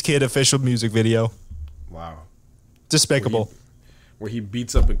 Special needs kid official music video. Wow. Despicable. Where he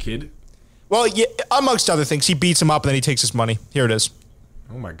beats up a kid. Well, yeah, amongst other things, he beats him up and then he takes his money. Here it is.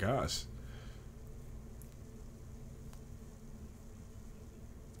 Oh my gosh.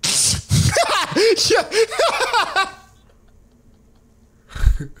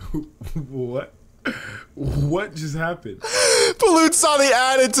 What? What just happened? Balloon saw the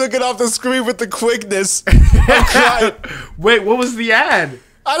ad and took it off the screen with the quickness. Wait, what was the ad?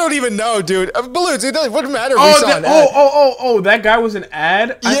 I don't even know, dude. Balloons, it wouldn't matter if we saw an ad. That guy was an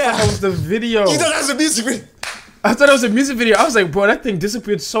ad? I thought that was the video. You thought that was a music video? I thought it was a music video. I was like, bro, that thing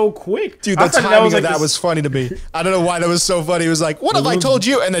disappeared so quick. Dude, the timing of that was funny to me. I don't know why that was so funny. It was like, what have I told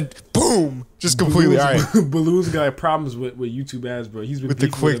you? And then, boom, just completely, all right. Balloons got problems with YouTube ads, bro. He's been with the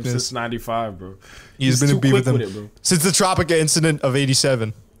quickness since 95, bro. He's been beef with them bro. Since the Tropica incident of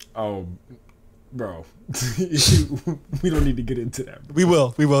 87. Oh, bro. We don't need to get into that.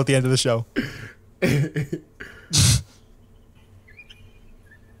 Bro. We will at the end of the show.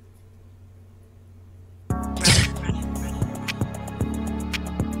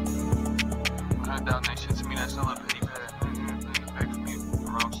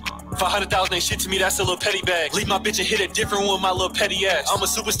 $500,000 ain't shit to me, that's a little petty bag. Leave my bitch and hit a different one with my little petty ass. I'm a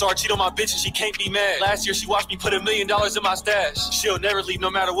superstar, cheat on my bitch and she can't be mad. Last year she watched me put $1 million in my stash. She'll never leave no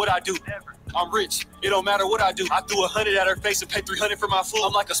matter what I do. I'm rich, it don't matter what I do. I threw 100 at her face and paid 300 for my food.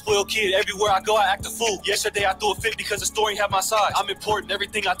 I'm like a spoiled kid, everywhere I go I act a fool. Yesterday I threw a fit because the store ain't have my size. I'm important,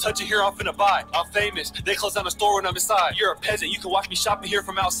 everything I touch in here I'm finna buy. I'm famous, they close down the store when I'm inside. You're a peasant, you can watch me shopping here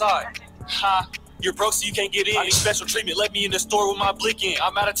from outside. Ha. You're broke so you can't get in. I need special treatment, let me in the store with my blick in.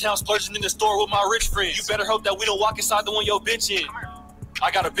 I'm out of town splurging in the store with my rich friends. You better hope that we don't walk inside the one your bitch in. I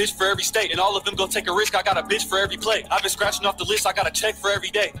got a bitch for every state, and all of them gon' take a risk. I got a bitch for every play. I've been scratching off the list, I got a check for every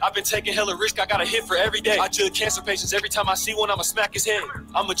day. I've been taking hella risk, I got a hit for every day. I jug cancer patients every time I see one, I'ma smack his head.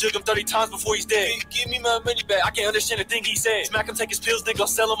 I'ma jug him 30 times before he's dead. Give me my money back, I can't understand a thing he said. Smack him, take his pills, then go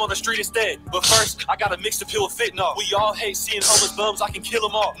sell him on the street instead. But first, I gotta mix the pill with fentanyl. We all hate seeing homeless bums, I can kill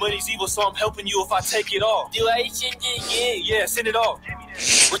them all. Money's evil, so I'm helping you if I take it off. Do I send it? Yeah, send it off.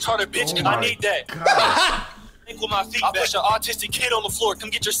 Retarded bitch, I need that. With my feet back. I push an autistic kid on the floor, come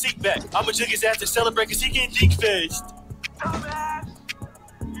get your seat back. I'ma jig his ass to celebrate cause he getting dick faced.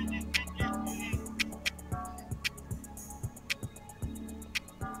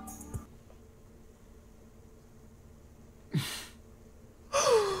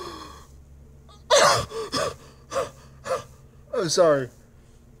 I'm sorry.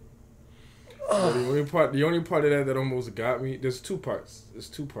 The only part of that almost got me. There's two parts. There's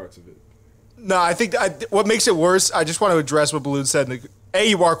two parts of it. No, I think what makes it worse, I just want to address what Balloon said. A,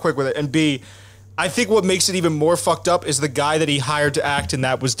 you are quick with it, and B, I think what makes it even more fucked up is the guy that he hired to act in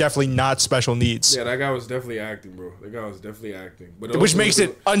that was definitely not special needs. Yeah, that guy was definitely acting, bro. That guy was definitely acting. But which makes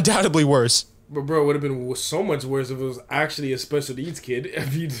it undoubtedly worse. But, bro, it would have been so much worse if it was actually a special needs kid.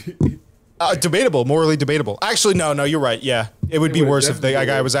 Debatable, morally debatable. Actually, no, you're right. Yeah, it would be worse if the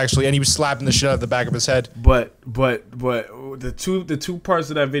guy was actually, and he was slapping the shit out of the back of his head. But the two parts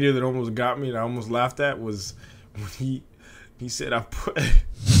of that video that almost got me, that I almost laughed at, was when he said, I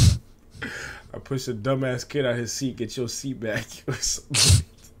pushed a dumbass kid out his seat. Get your seat back. This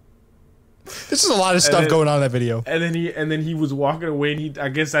is a lot of stuff going on in that video. And then he was walking away, and I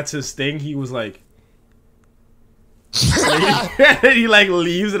guess that's his thing. He was like, and he like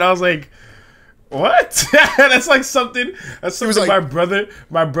leaves, and I was like, what? That's like something. That's something like,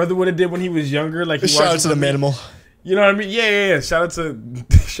 my brother would have did when he was younger. Like, shout out to the manimal. You know what I mean? Yeah. Shout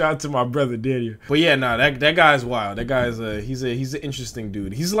out to my brother Daniel. But yeah, that guy's wild. That guy's he's an interesting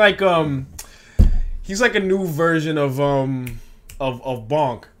dude. He's like a new version of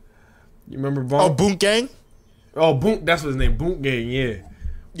Bonk. You remember Bonk? Oh, Boonk Gang? Oh, Boonk. That's what his name. Boonk Gang. Yeah.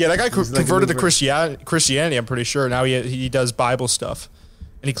 Yeah, that guy converted to Christianity. I'm pretty sure now he does Bible stuff,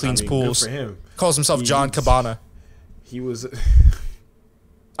 and he cleans pools. Good for him. Calls himself John Cabana. He was.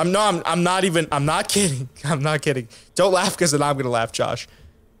 I'm not kidding. I'm not kidding. Don't laugh because then I'm gonna laugh, Josh.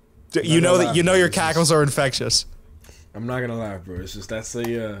 You know your cackles are infectious. I'm not gonna laugh, bro. It's just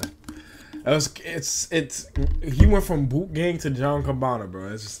he went from Boot Gang to John Cabana,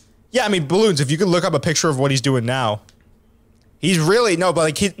 bro. It's just. Yeah, I mean, Balloons, if you could look up a picture of what he's doing now, he's really, but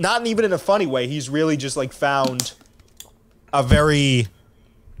like, he's not even in a funny way. He's really just like found a very,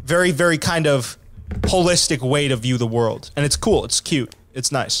 very, very kind of holistic way to view the world. And it's cool. It's cute.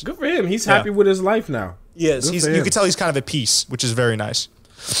 It's nice. Good for him. He's happy with his life now. Yes. You can tell he's kind of at peace, which is very nice.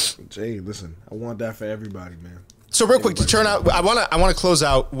 Jay, listen, I want that for everybody, man. So real quick, to turn out, I want to close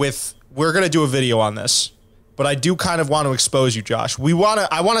out with, we're going to do a video on this. But I do kind of want to expose you, Josh. I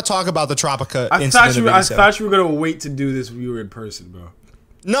want to talk about the Tropica incident. I thought you were gonna wait to do this when you were in person, bro.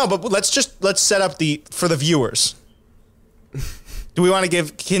 No, but let's set up for the viewers. Do we want to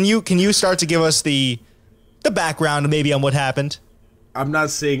give? Can you start to give us the background maybe on what happened? I'm not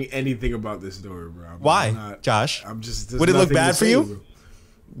saying anything about this story, bro. Why, Josh? I'm just. Would it look bad for you? Bro.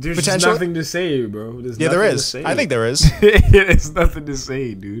 There's just nothing to say, bro. There is. I think there is. There's nothing to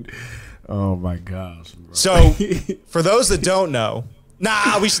say, dude. Oh my gosh, bro. So, for those that don't know,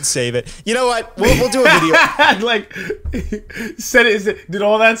 we should save it. You know what? We'll do a video. Like, did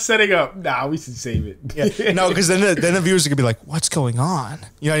all that setting up? We should save it. Yeah. No, because then the viewers are gonna be like, "What's going on?"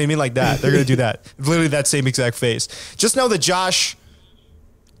 You know what I mean? Like that. They're gonna do that. Literally that same exact face. Just know that Josh,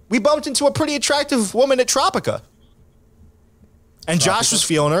 we bumped into a pretty attractive woman at Tropica, and Josh was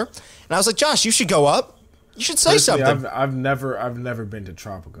feeling her, and I was like, "Josh, you should go up. You should say something." I've never been to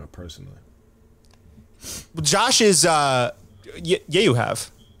Tropica personally. Josh is you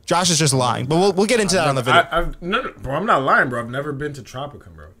have. Josh is just lying, but we'll get into that on the video. No, bro, I'm not lying, bro. I've never been to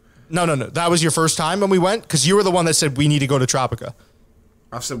Tropica, bro. No. That was your first time when we went, because you were the one that said we need to go to Tropica.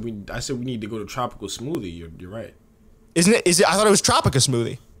 I said we need to go to Tropical Smoothie. You're right. Isn't it? Is it? I thought it was Tropica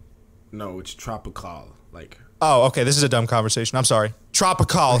Smoothie. No, it's Tropical. Like. Oh, okay. This is a dumb conversation. I'm sorry.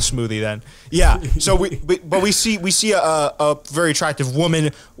 Tropical Smoothie, then. Yeah. So we see a very attractive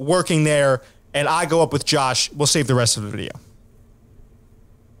woman working there, and I go up with Josh. We'll save the rest of the video.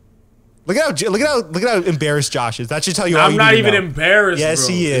 Look at how embarrassed Josh is. That should tell you. I'm not even embarrassed. Yes,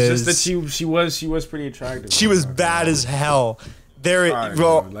 bro. he is. It's just that she was pretty attractive. She was bad as hell. Right,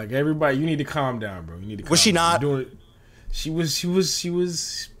 bro. Like everybody, you need to calm down, bro. You need to. Was she not? She was.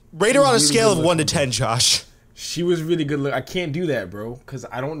 Rate her on a scale of 1 to 10, Josh. She was really good look. I can't do that, bro, because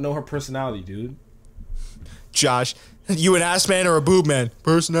I don't know her personality, dude. Josh, You an ass man or a boob man?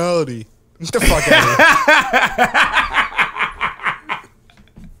 Personality. Get the fuck out of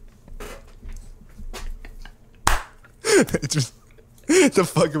here. The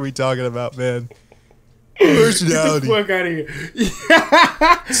fuck are we talking about, man? Personality. Get the fuck out of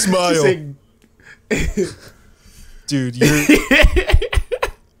here. Smile. Dude, you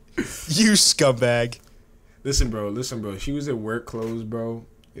scumbag. Listen, bro. She was in work clothes, bro.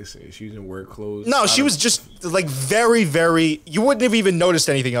 She was in work clothes. No, she was just like very, very. You wouldn't have even noticed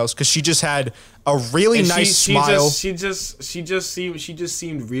anything else because she just had a really nice smile. She just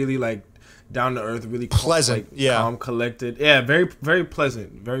seemed really like down to earth, really pleasant, calm, collected. Yeah, very, very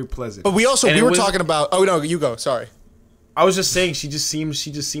pleasant, very pleasant. But we were talking about. Oh no, you go. Sorry. I was just saying she just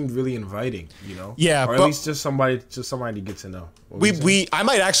seemed really inviting, you know. Yeah, or at least just somebody to get to know. I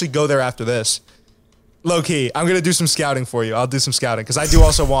might actually go there after this. Low key, I'm gonna do some scouting for you. I'll do some scouting because I do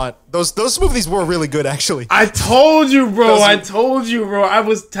also want those smoothies were really good actually. I told you, bro. I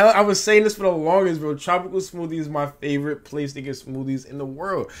was saying this for the longest, bro. Tropical Smoothie is my favorite place to get smoothies in the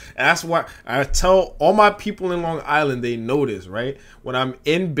world. And that's why I tell all my people in Long Island, they know this, right? When I'm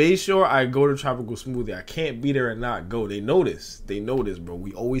in Bayshore, I go to Tropical Smoothie. I can't be there and not go. They know this. They know this, bro.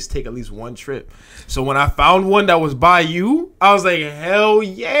 We always take at least one trip. So when I found one that was by you, I was like, hell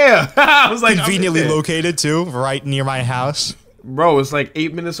yeah. I was like, conveniently located too, right near my house. Bro, it's like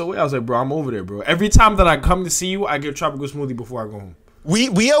 8 minutes away. I was like, bro, I'm over there, bro. Every time that I come to see you, I get Tropical Smoothie before I go home. We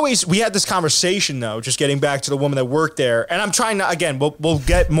had this conversation though, just getting back to the woman that worked there, and I'm trying to, again, we'll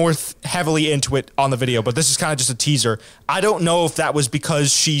get more heavily into it on the video, but this is kind of just a teaser. I don't know if that was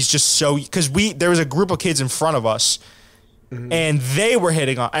because she's just so, because there was a group of kids in front of us, and they were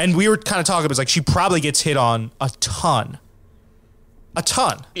hitting on, and we were kind of talking about, like, she probably gets hit on a ton.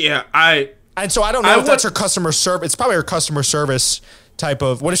 Yeah, and so I don't know if that's her customer service. It's probably her customer service type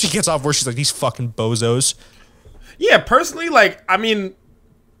of, what if she gets off where she's like, these fucking bozos? Yeah, personally, like, I mean,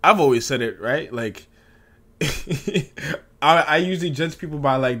 I've always said it, right? Like, I usually judge people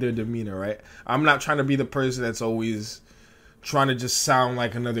by, like, their demeanor, right? I'm not trying to be the person that's always trying to just sound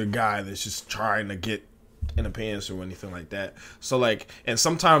like another guy that's just trying to get in the pants or anything like that. So, like, and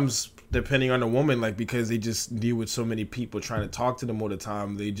sometimes, depending on the woman, like, because they just deal with so many people trying to talk to them all the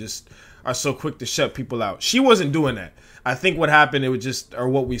time, they just are so quick to shut people out. She wasn't doing that. I think what happened, it was just, or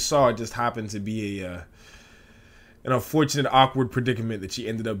what we saw, it just happened to be an unfortunate, awkward predicament that she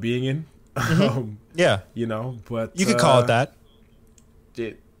ended up being in. Yeah, you know, but you could call it that.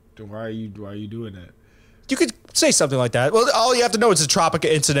 Why are you doing that? You could say something like that. Well, all you have to know is the Tropica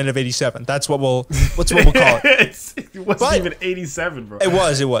incident of '87. That's what we'll call it. It wasn't even '87, bro. It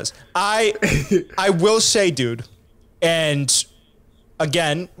was. I will say, dude, and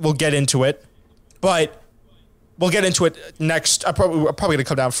again, we'll get into it, but we'll get into it next. We're probably gonna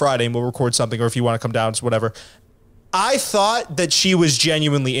come down Friday and we'll record something, or if you want to come down, it's whatever. I thought that she was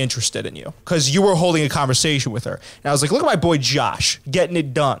genuinely interested in you because you were holding a conversation with her. And I was like, look at my boy Josh getting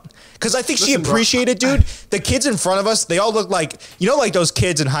it done. Because I think she appreciated, dude. The kids in front of us, they all look like, you know, like those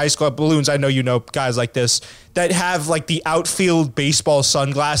kids in high school at Balloons. I know you know guys like this that have like the outfield baseball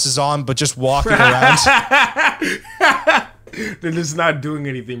sunglasses on, but just walking around. They're just not doing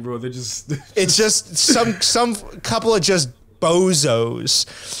anything, bro. They're just. It's just some couple of just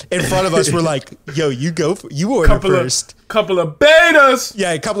bozos in front of us were like, yo, you order first. Couple of betas.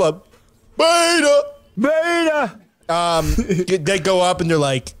 Yeah, a couple of beta. They go up and they're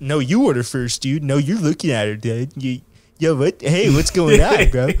like, no, you order first, dude. No, you're looking at her, dude. Yo, what? Hey, what's going on,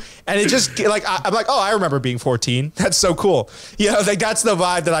 bro? And it just like, I'm like, oh, I remember being 14. That's so cool. You know, like that's the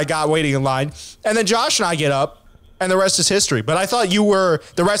vibe that I got waiting in line. And then Josh and I get up and the rest is history. But I thought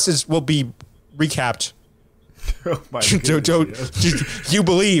the rest will be recapped. Oh my goodness, you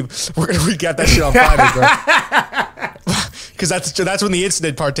believe we're gonna recap that shit on Friday, bro? Because that's when the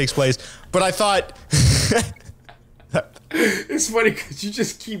incident part takes place. But I thought it's funny because you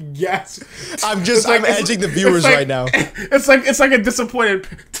just keep gasping. I'm edging the viewers right now. It's like a disappointed.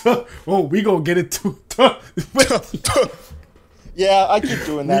 Oh, we gonna get it to. Yeah, I keep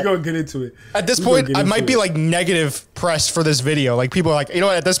doing that. We're gonna get into it. At this point, I might be like negative press for this video. Like people are like, you know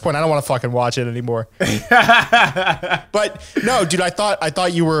what? At this point, I don't want to fucking watch it anymore. But no, dude, I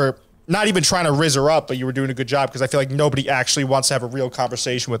thought you were not even trying to rizz her up, but you were doing a good job because I feel like nobody actually wants to have a real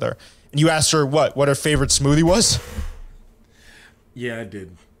conversation with her. And you asked her what her favorite smoothie was? Yeah, I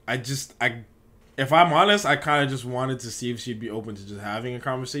did. If I'm honest, I kind of just wanted to see if she'd be open to just having a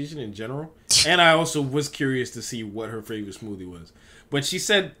conversation in general. And I also was curious to see what her favorite smoothie was. But she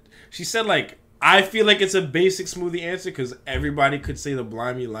said like, I feel like it's a basic smoothie answer because everybody could say the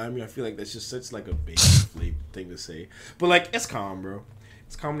Blimey Limey. I feel like that's just such like a basic thing to say. But like, it's calm, bro.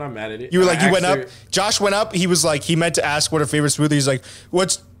 I'm not mad at it. You were like, you went up. Josh went up. He was like, he meant to ask what her favorite smoothie. He's like,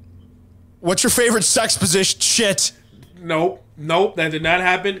 what's your favorite sex position? Shit. Nope. That did not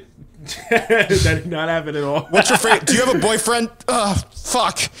happen. That did not happen at all. What's your favorite? Do you have a boyfriend?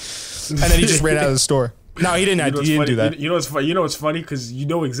 Fuck. And then he just ran out of the store. No, he didn't. He didn't do that. You know what's funny? You know what's funny? Because you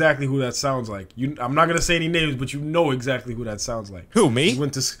know exactly who that sounds like. I'm not gonna say any names, but you know exactly who that sounds like. Who, me? We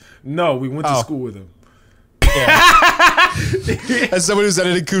went to school with him. Yeah. As someone who's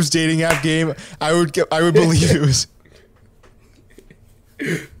edited Coop's dating app game, I would believe it was.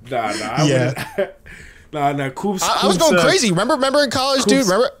 Nah. Coop's. I was going crazy. Remember in college, dude?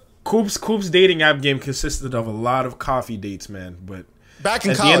 Remember? Coop's dating app game consisted of a lot of coffee dates, man. But back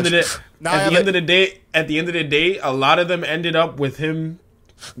in college, at the end of the day, a lot of them ended up with him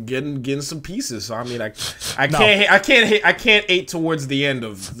getting some pieces. So I mean, I can't hate towards the end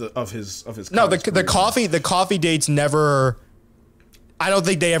of his. No, the coffee dates never. I don't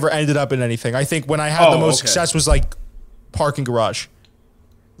think they ever ended up in anything. I think when I had the most success was like parking garage.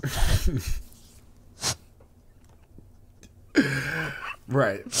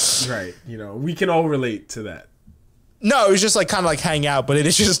 Right. You know, we can all relate to that. No, it was just like kind of like hang out, but it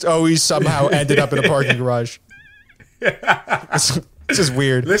is just always somehow ended up in a parking garage. It's just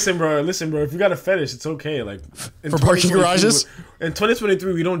weird. Listen, bro. If you got a fetish, it's okay. Like for parking garages. In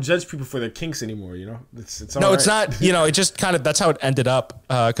 2023, we don't judge people for their kinks anymore. You know, it's all no, right. It's not. You know, it just kind of that's how it ended up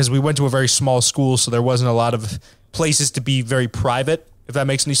because we went to a very small school, so there wasn't a lot of places to be very private. If that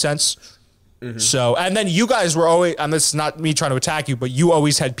makes any sense. Mm-hmm. So, and then you guys were always, and this is not me trying to attack you, but you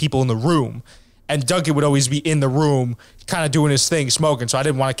always had people in the room, and Duncan would always be in the room, kind of doing his thing, smoking. So I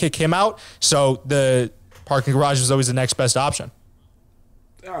didn't want to kick him out. So the parking garage was always the next best option.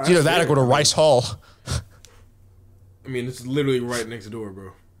 Oh, Either that or go to Rice Hall. I mean, it's literally right next door,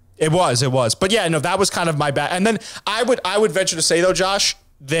 bro. It was. But yeah, no, that was kind of my bad. And then I would venture to say though, Josh,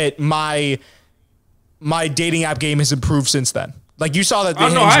 that my dating app game has improved since then. Like you saw that the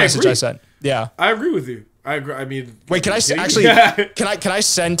Hinge message I sent. Yeah, I agree with you. I agree. I mean, wait, can I actually? Can I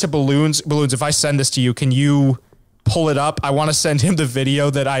send to Balloons? Balloons, if I send this to you, can you pull it up? I want to send him the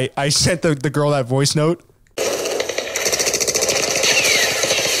video that I sent the girl that voice note.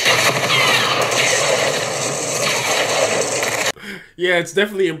 Yeah, it's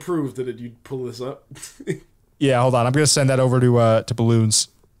definitely improved that you pull this up. Yeah, hold on. I'm gonna send that over to Balloons.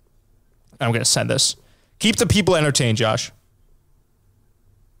 I'm gonna send this. Keep the people entertained, Josh.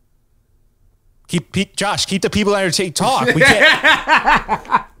 Keep the people entertained. Talk. We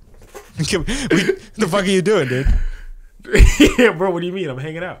can't. The fuck are you doing, dude? Yeah, bro. What do you mean? I'm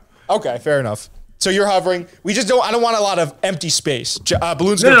hanging out. Okay, fair enough. So you're hovering. I don't want a lot of empty space.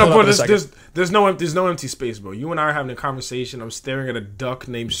 Balloons. No, bro. There's no empty space, bro. You and I are having a conversation. I'm staring at a duck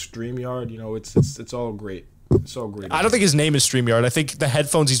named StreamYard. You know, it's all great. It's all great. I don't think his name is StreamYard. I think the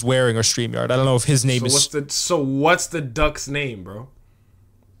headphones he's wearing are StreamYard. I don't know if his name is. What's the duck's name, bro?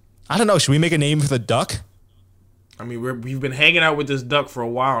 I don't know. Should we make a name for the duck? I mean, we've been hanging out with this duck for a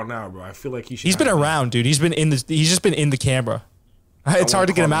while now, bro. I feel like he should. He's been around, dude. He's just been in the camera. It's hard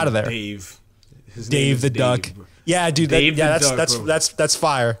to get him out of there. Dave. Dave the duck. Bro. Yeah, dude. That's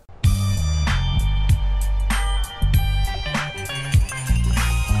fire.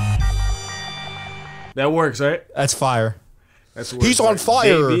 That works, right? That's fire. He's on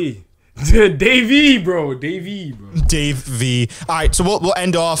fire. Davey, bro. Dave V. All right, so we'll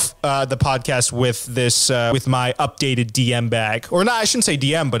end off the podcast with this with my updated DM bag, or not? I shouldn't say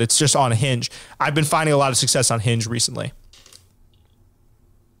DM, but it's just on Hinge. I've been finding a lot of success on Hinge recently.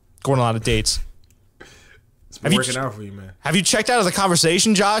 Going on a lot of dates. It's been working out for you, man. Have you checked out of the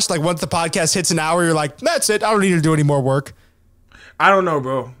conversation, Josh? Like once the podcast hits an hour, you're like, that's it. I don't need to do any more work. I don't know,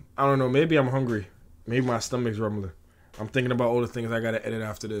 bro. I don't know. Maybe I'm hungry. Maybe my stomach's rumbling. I'm thinking about all the things I gotta edit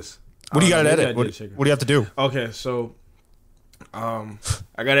after this. What do you gotta edit? What do you have to do? Okay, so I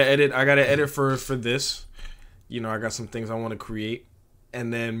gotta edit for this. You know, I got some things I want to create,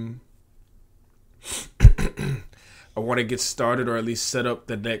 and then I want to get started, or at least set up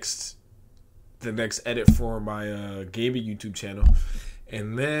the next edit for my gaming YouTube channel,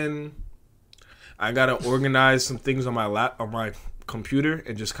 and then I gotta organize some things on my computer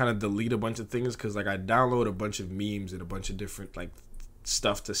and just kind of delete a bunch of things, because like I download a bunch of memes and a bunch of different like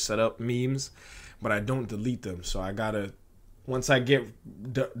stuff to set up memes, but I don't delete them. So I gotta, once I get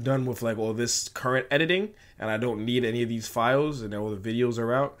done with like all this current editing and I don't need any of these files and all the videos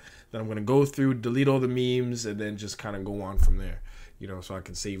are out, then I'm gonna go through, delete all the memes, and then just kind of go on from there, you know, so I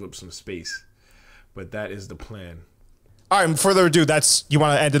can save up some space. But that is the plan. All right, further ado, you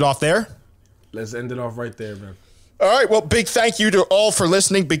want to end it off there? Let's end it off right there, man. All right. Well, big thank you to all for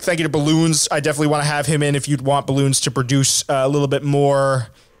listening. Big thank you to Balloons. I definitely want to have him in if you'd want Balloons to produce a little bit more.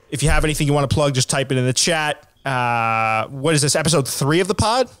 If you have anything you want to plug, just type it in the chat. What is this, episode 3 of the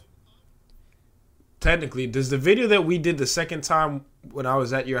pod? Technically, does the video that we did the second time when I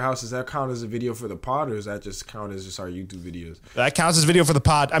was at your house, does that count as a video for the pod, or does that just count as just our YouTube videos? That counts as video for the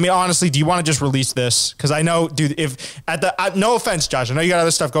pod. I mean, honestly, do you want to just release this? Because I know, dude, if at the no offense, Josh, I know you got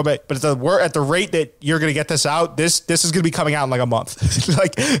other stuff going, but at the rate that you're gonna get this out, this is gonna be coming out in like a month.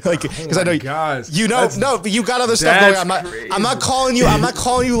 like because I know you got other stuff going on. I'm not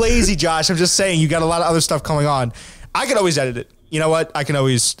calling you lazy, Josh. I'm just saying you got a lot of other stuff going on. I can always edit it. You know what?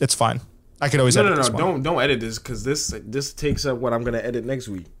 It's fine. I can always edit this one. Don't edit this, because this takes up what I'm gonna edit next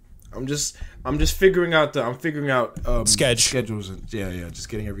week. I'm just figuring out schedules and just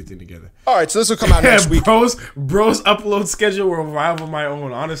getting everything together. All right, so this will come out next week. Bros upload schedule will rival my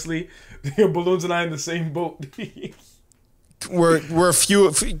own. Honestly, Balloons and I in the same boat. We're a few.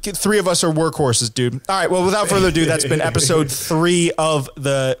 3 of us are workhorses, dude. All right. Well, without further ado, that's been episode 3 of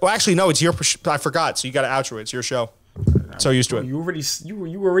the. Well, actually, no, it's your. I forgot. So you got to outro it. It's your show. So used to it. You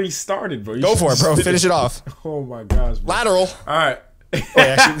already started, bro. Go for it, bro. Finish it off. Oh my gosh, bro. Lateral. All right. Wait,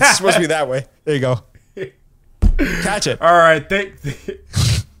 actually, it's supposed to be that way. There you go. Catch it. All right.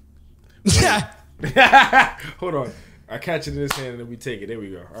 Yeah. Hold on. I catch it in his hand and then we take it. There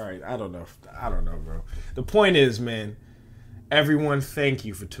we go. All right. I don't know, bro. The point is, man, everyone, thank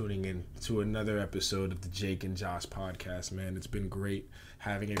you for tuning in to another episode of the Jake and Josh podcast, man. It's been great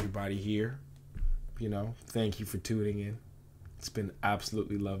having everybody here. Thank you for tuning in. It's been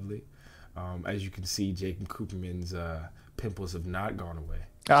absolutely lovely. As you can see, Jacob Cooperman's pimples have not gone away.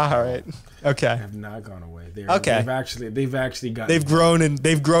 All right. Okay. Have not gone away. Okay. They've actually gotten. They've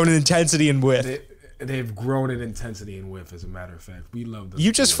grown in intensity and width. They've grown in intensity and width. As a matter of fact, we love them.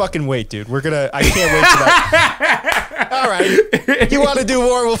 You just fucking wait, dude. I can't wait for that. All right. You want to do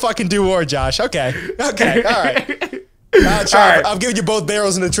war? We'll fucking do war, Josh. Okay. All right. I'm giving you both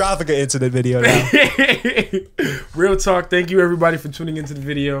barrels in the Traffica incident video now. Real talk. Thank you, everybody, for tuning into the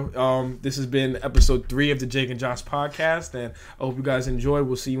video. This has been episode 3 of the Jake and Josh podcast, and I hope you guys enjoy.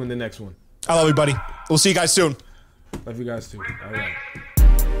 We'll see you in the next one. I love you, buddy. We'll see you guys soon. Love you guys too. All right.